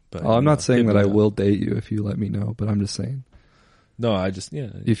 Yeah. But I'm not saying that I will date you if you let me know, but I'm just saying. No, I just,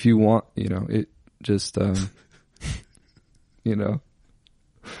 yeah. If you want, it just,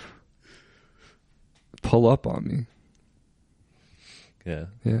 pull up on me. Yeah.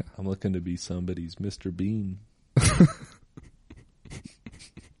 Yeah. I'm looking to be somebody's Mr. Bean.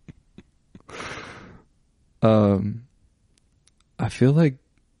 I feel like,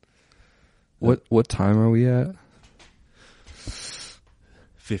 what time are we at?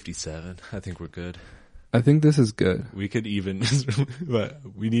 57. I think we're good. I think this is good. We could even, but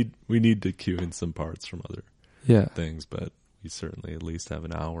we need to cue in some parts from other things, but we certainly at least have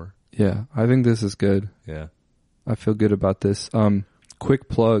an hour. Yeah, I think this is good. Yeah. I feel good about this. Quick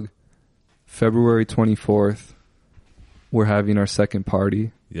plug, February 24th, we're having our second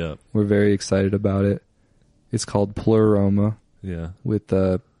party. Yeah. We're very excited about it. It's called Pluroma. Yeah. With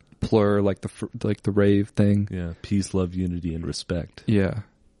the plur, like the rave thing. Yeah. Peace, love, unity, and respect. Yeah.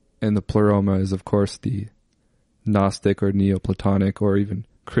 And the Pluroma is, of course, the Gnostic or Neoplatonic or even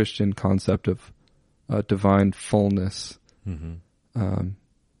Christian concept of divine fullness. Mm-hmm.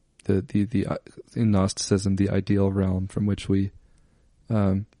 The in Gnosticism, the ideal realm from which we,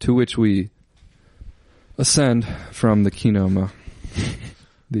 to which we ascend from the Kinoma,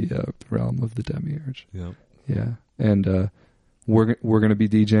 the realm of the Demiurge. Yep. Yeah. And we're going to be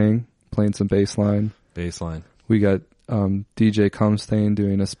DJing, playing some bassline. We got DJ Comstain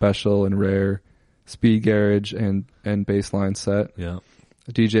doing a special and rare speed garage and bassline set. Yeah.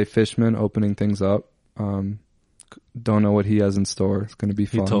 DJ Fishman opening things up. Don't know what he has in store. It's going to be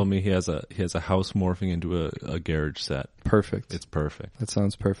fun. He told me he has a house morphing into a garage set. Perfect. It's perfect. That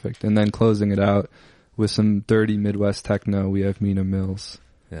sounds perfect. And then closing it out with some dirty Midwest techno, we have Mina Mills.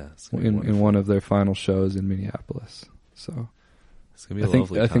 Yeah. In one of their final shows in Minneapolis. So it's going to be a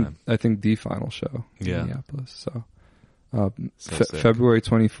lovely time. I think the final show in Yeah. Minneapolis. So, So February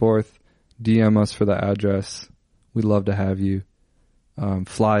 24th, DM us for the address. We'd love to have you.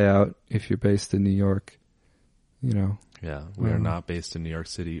 Fly out if you're based in New York. Yeah, we are not based in New York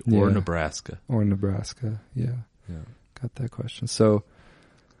City or Nebraska. Yeah. Got that question. So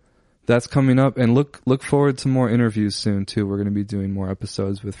that's coming up, and look forward to more interviews soon too. We're going to be doing more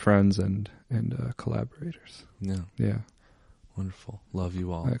episodes with friends and collaborators. Yeah. Wonderful. Love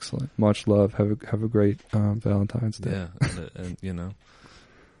you all. Excellent. Much love. Have a great Valentine's Day. Yeah, and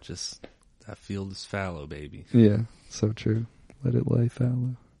just that field is fallow, baby. Yeah, so true. Let it lay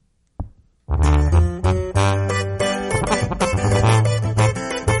fallow.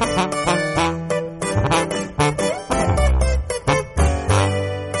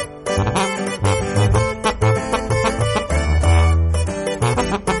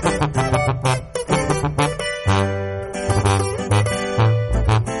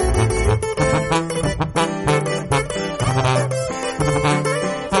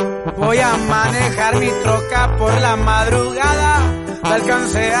 Voy a manejar mi troca por la madrugada.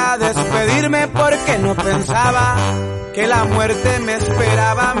 Alcancé a despedirme porque no pensaba que la muerte me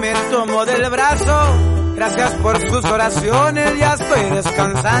esperaba. Me tomó del brazo, gracias por sus oraciones. Ya estoy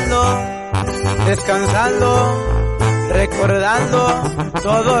descansando, recordando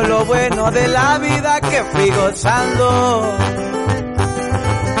todo lo bueno de la vida que fui gozando.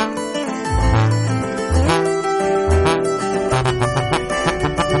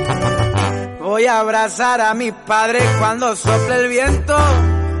 Voy a abrazar a mi padre cuando sople el viento.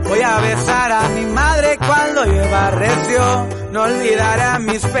 Voy a besar a mi madre cuando llueva recio. No olvidaré a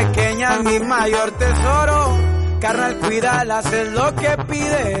mis pequeñas, mi mayor tesoro. Carnal, cuídalas, es lo que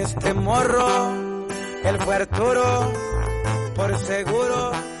pide este morro. Él fue Arturo, por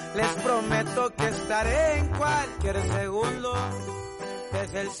seguro. Les prometo que estaré en cualquier segundo.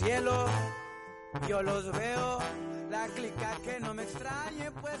 Desde el cielo yo los veo. La clica que no me extrañe,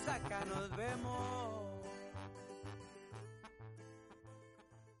 pues acá nos vemos.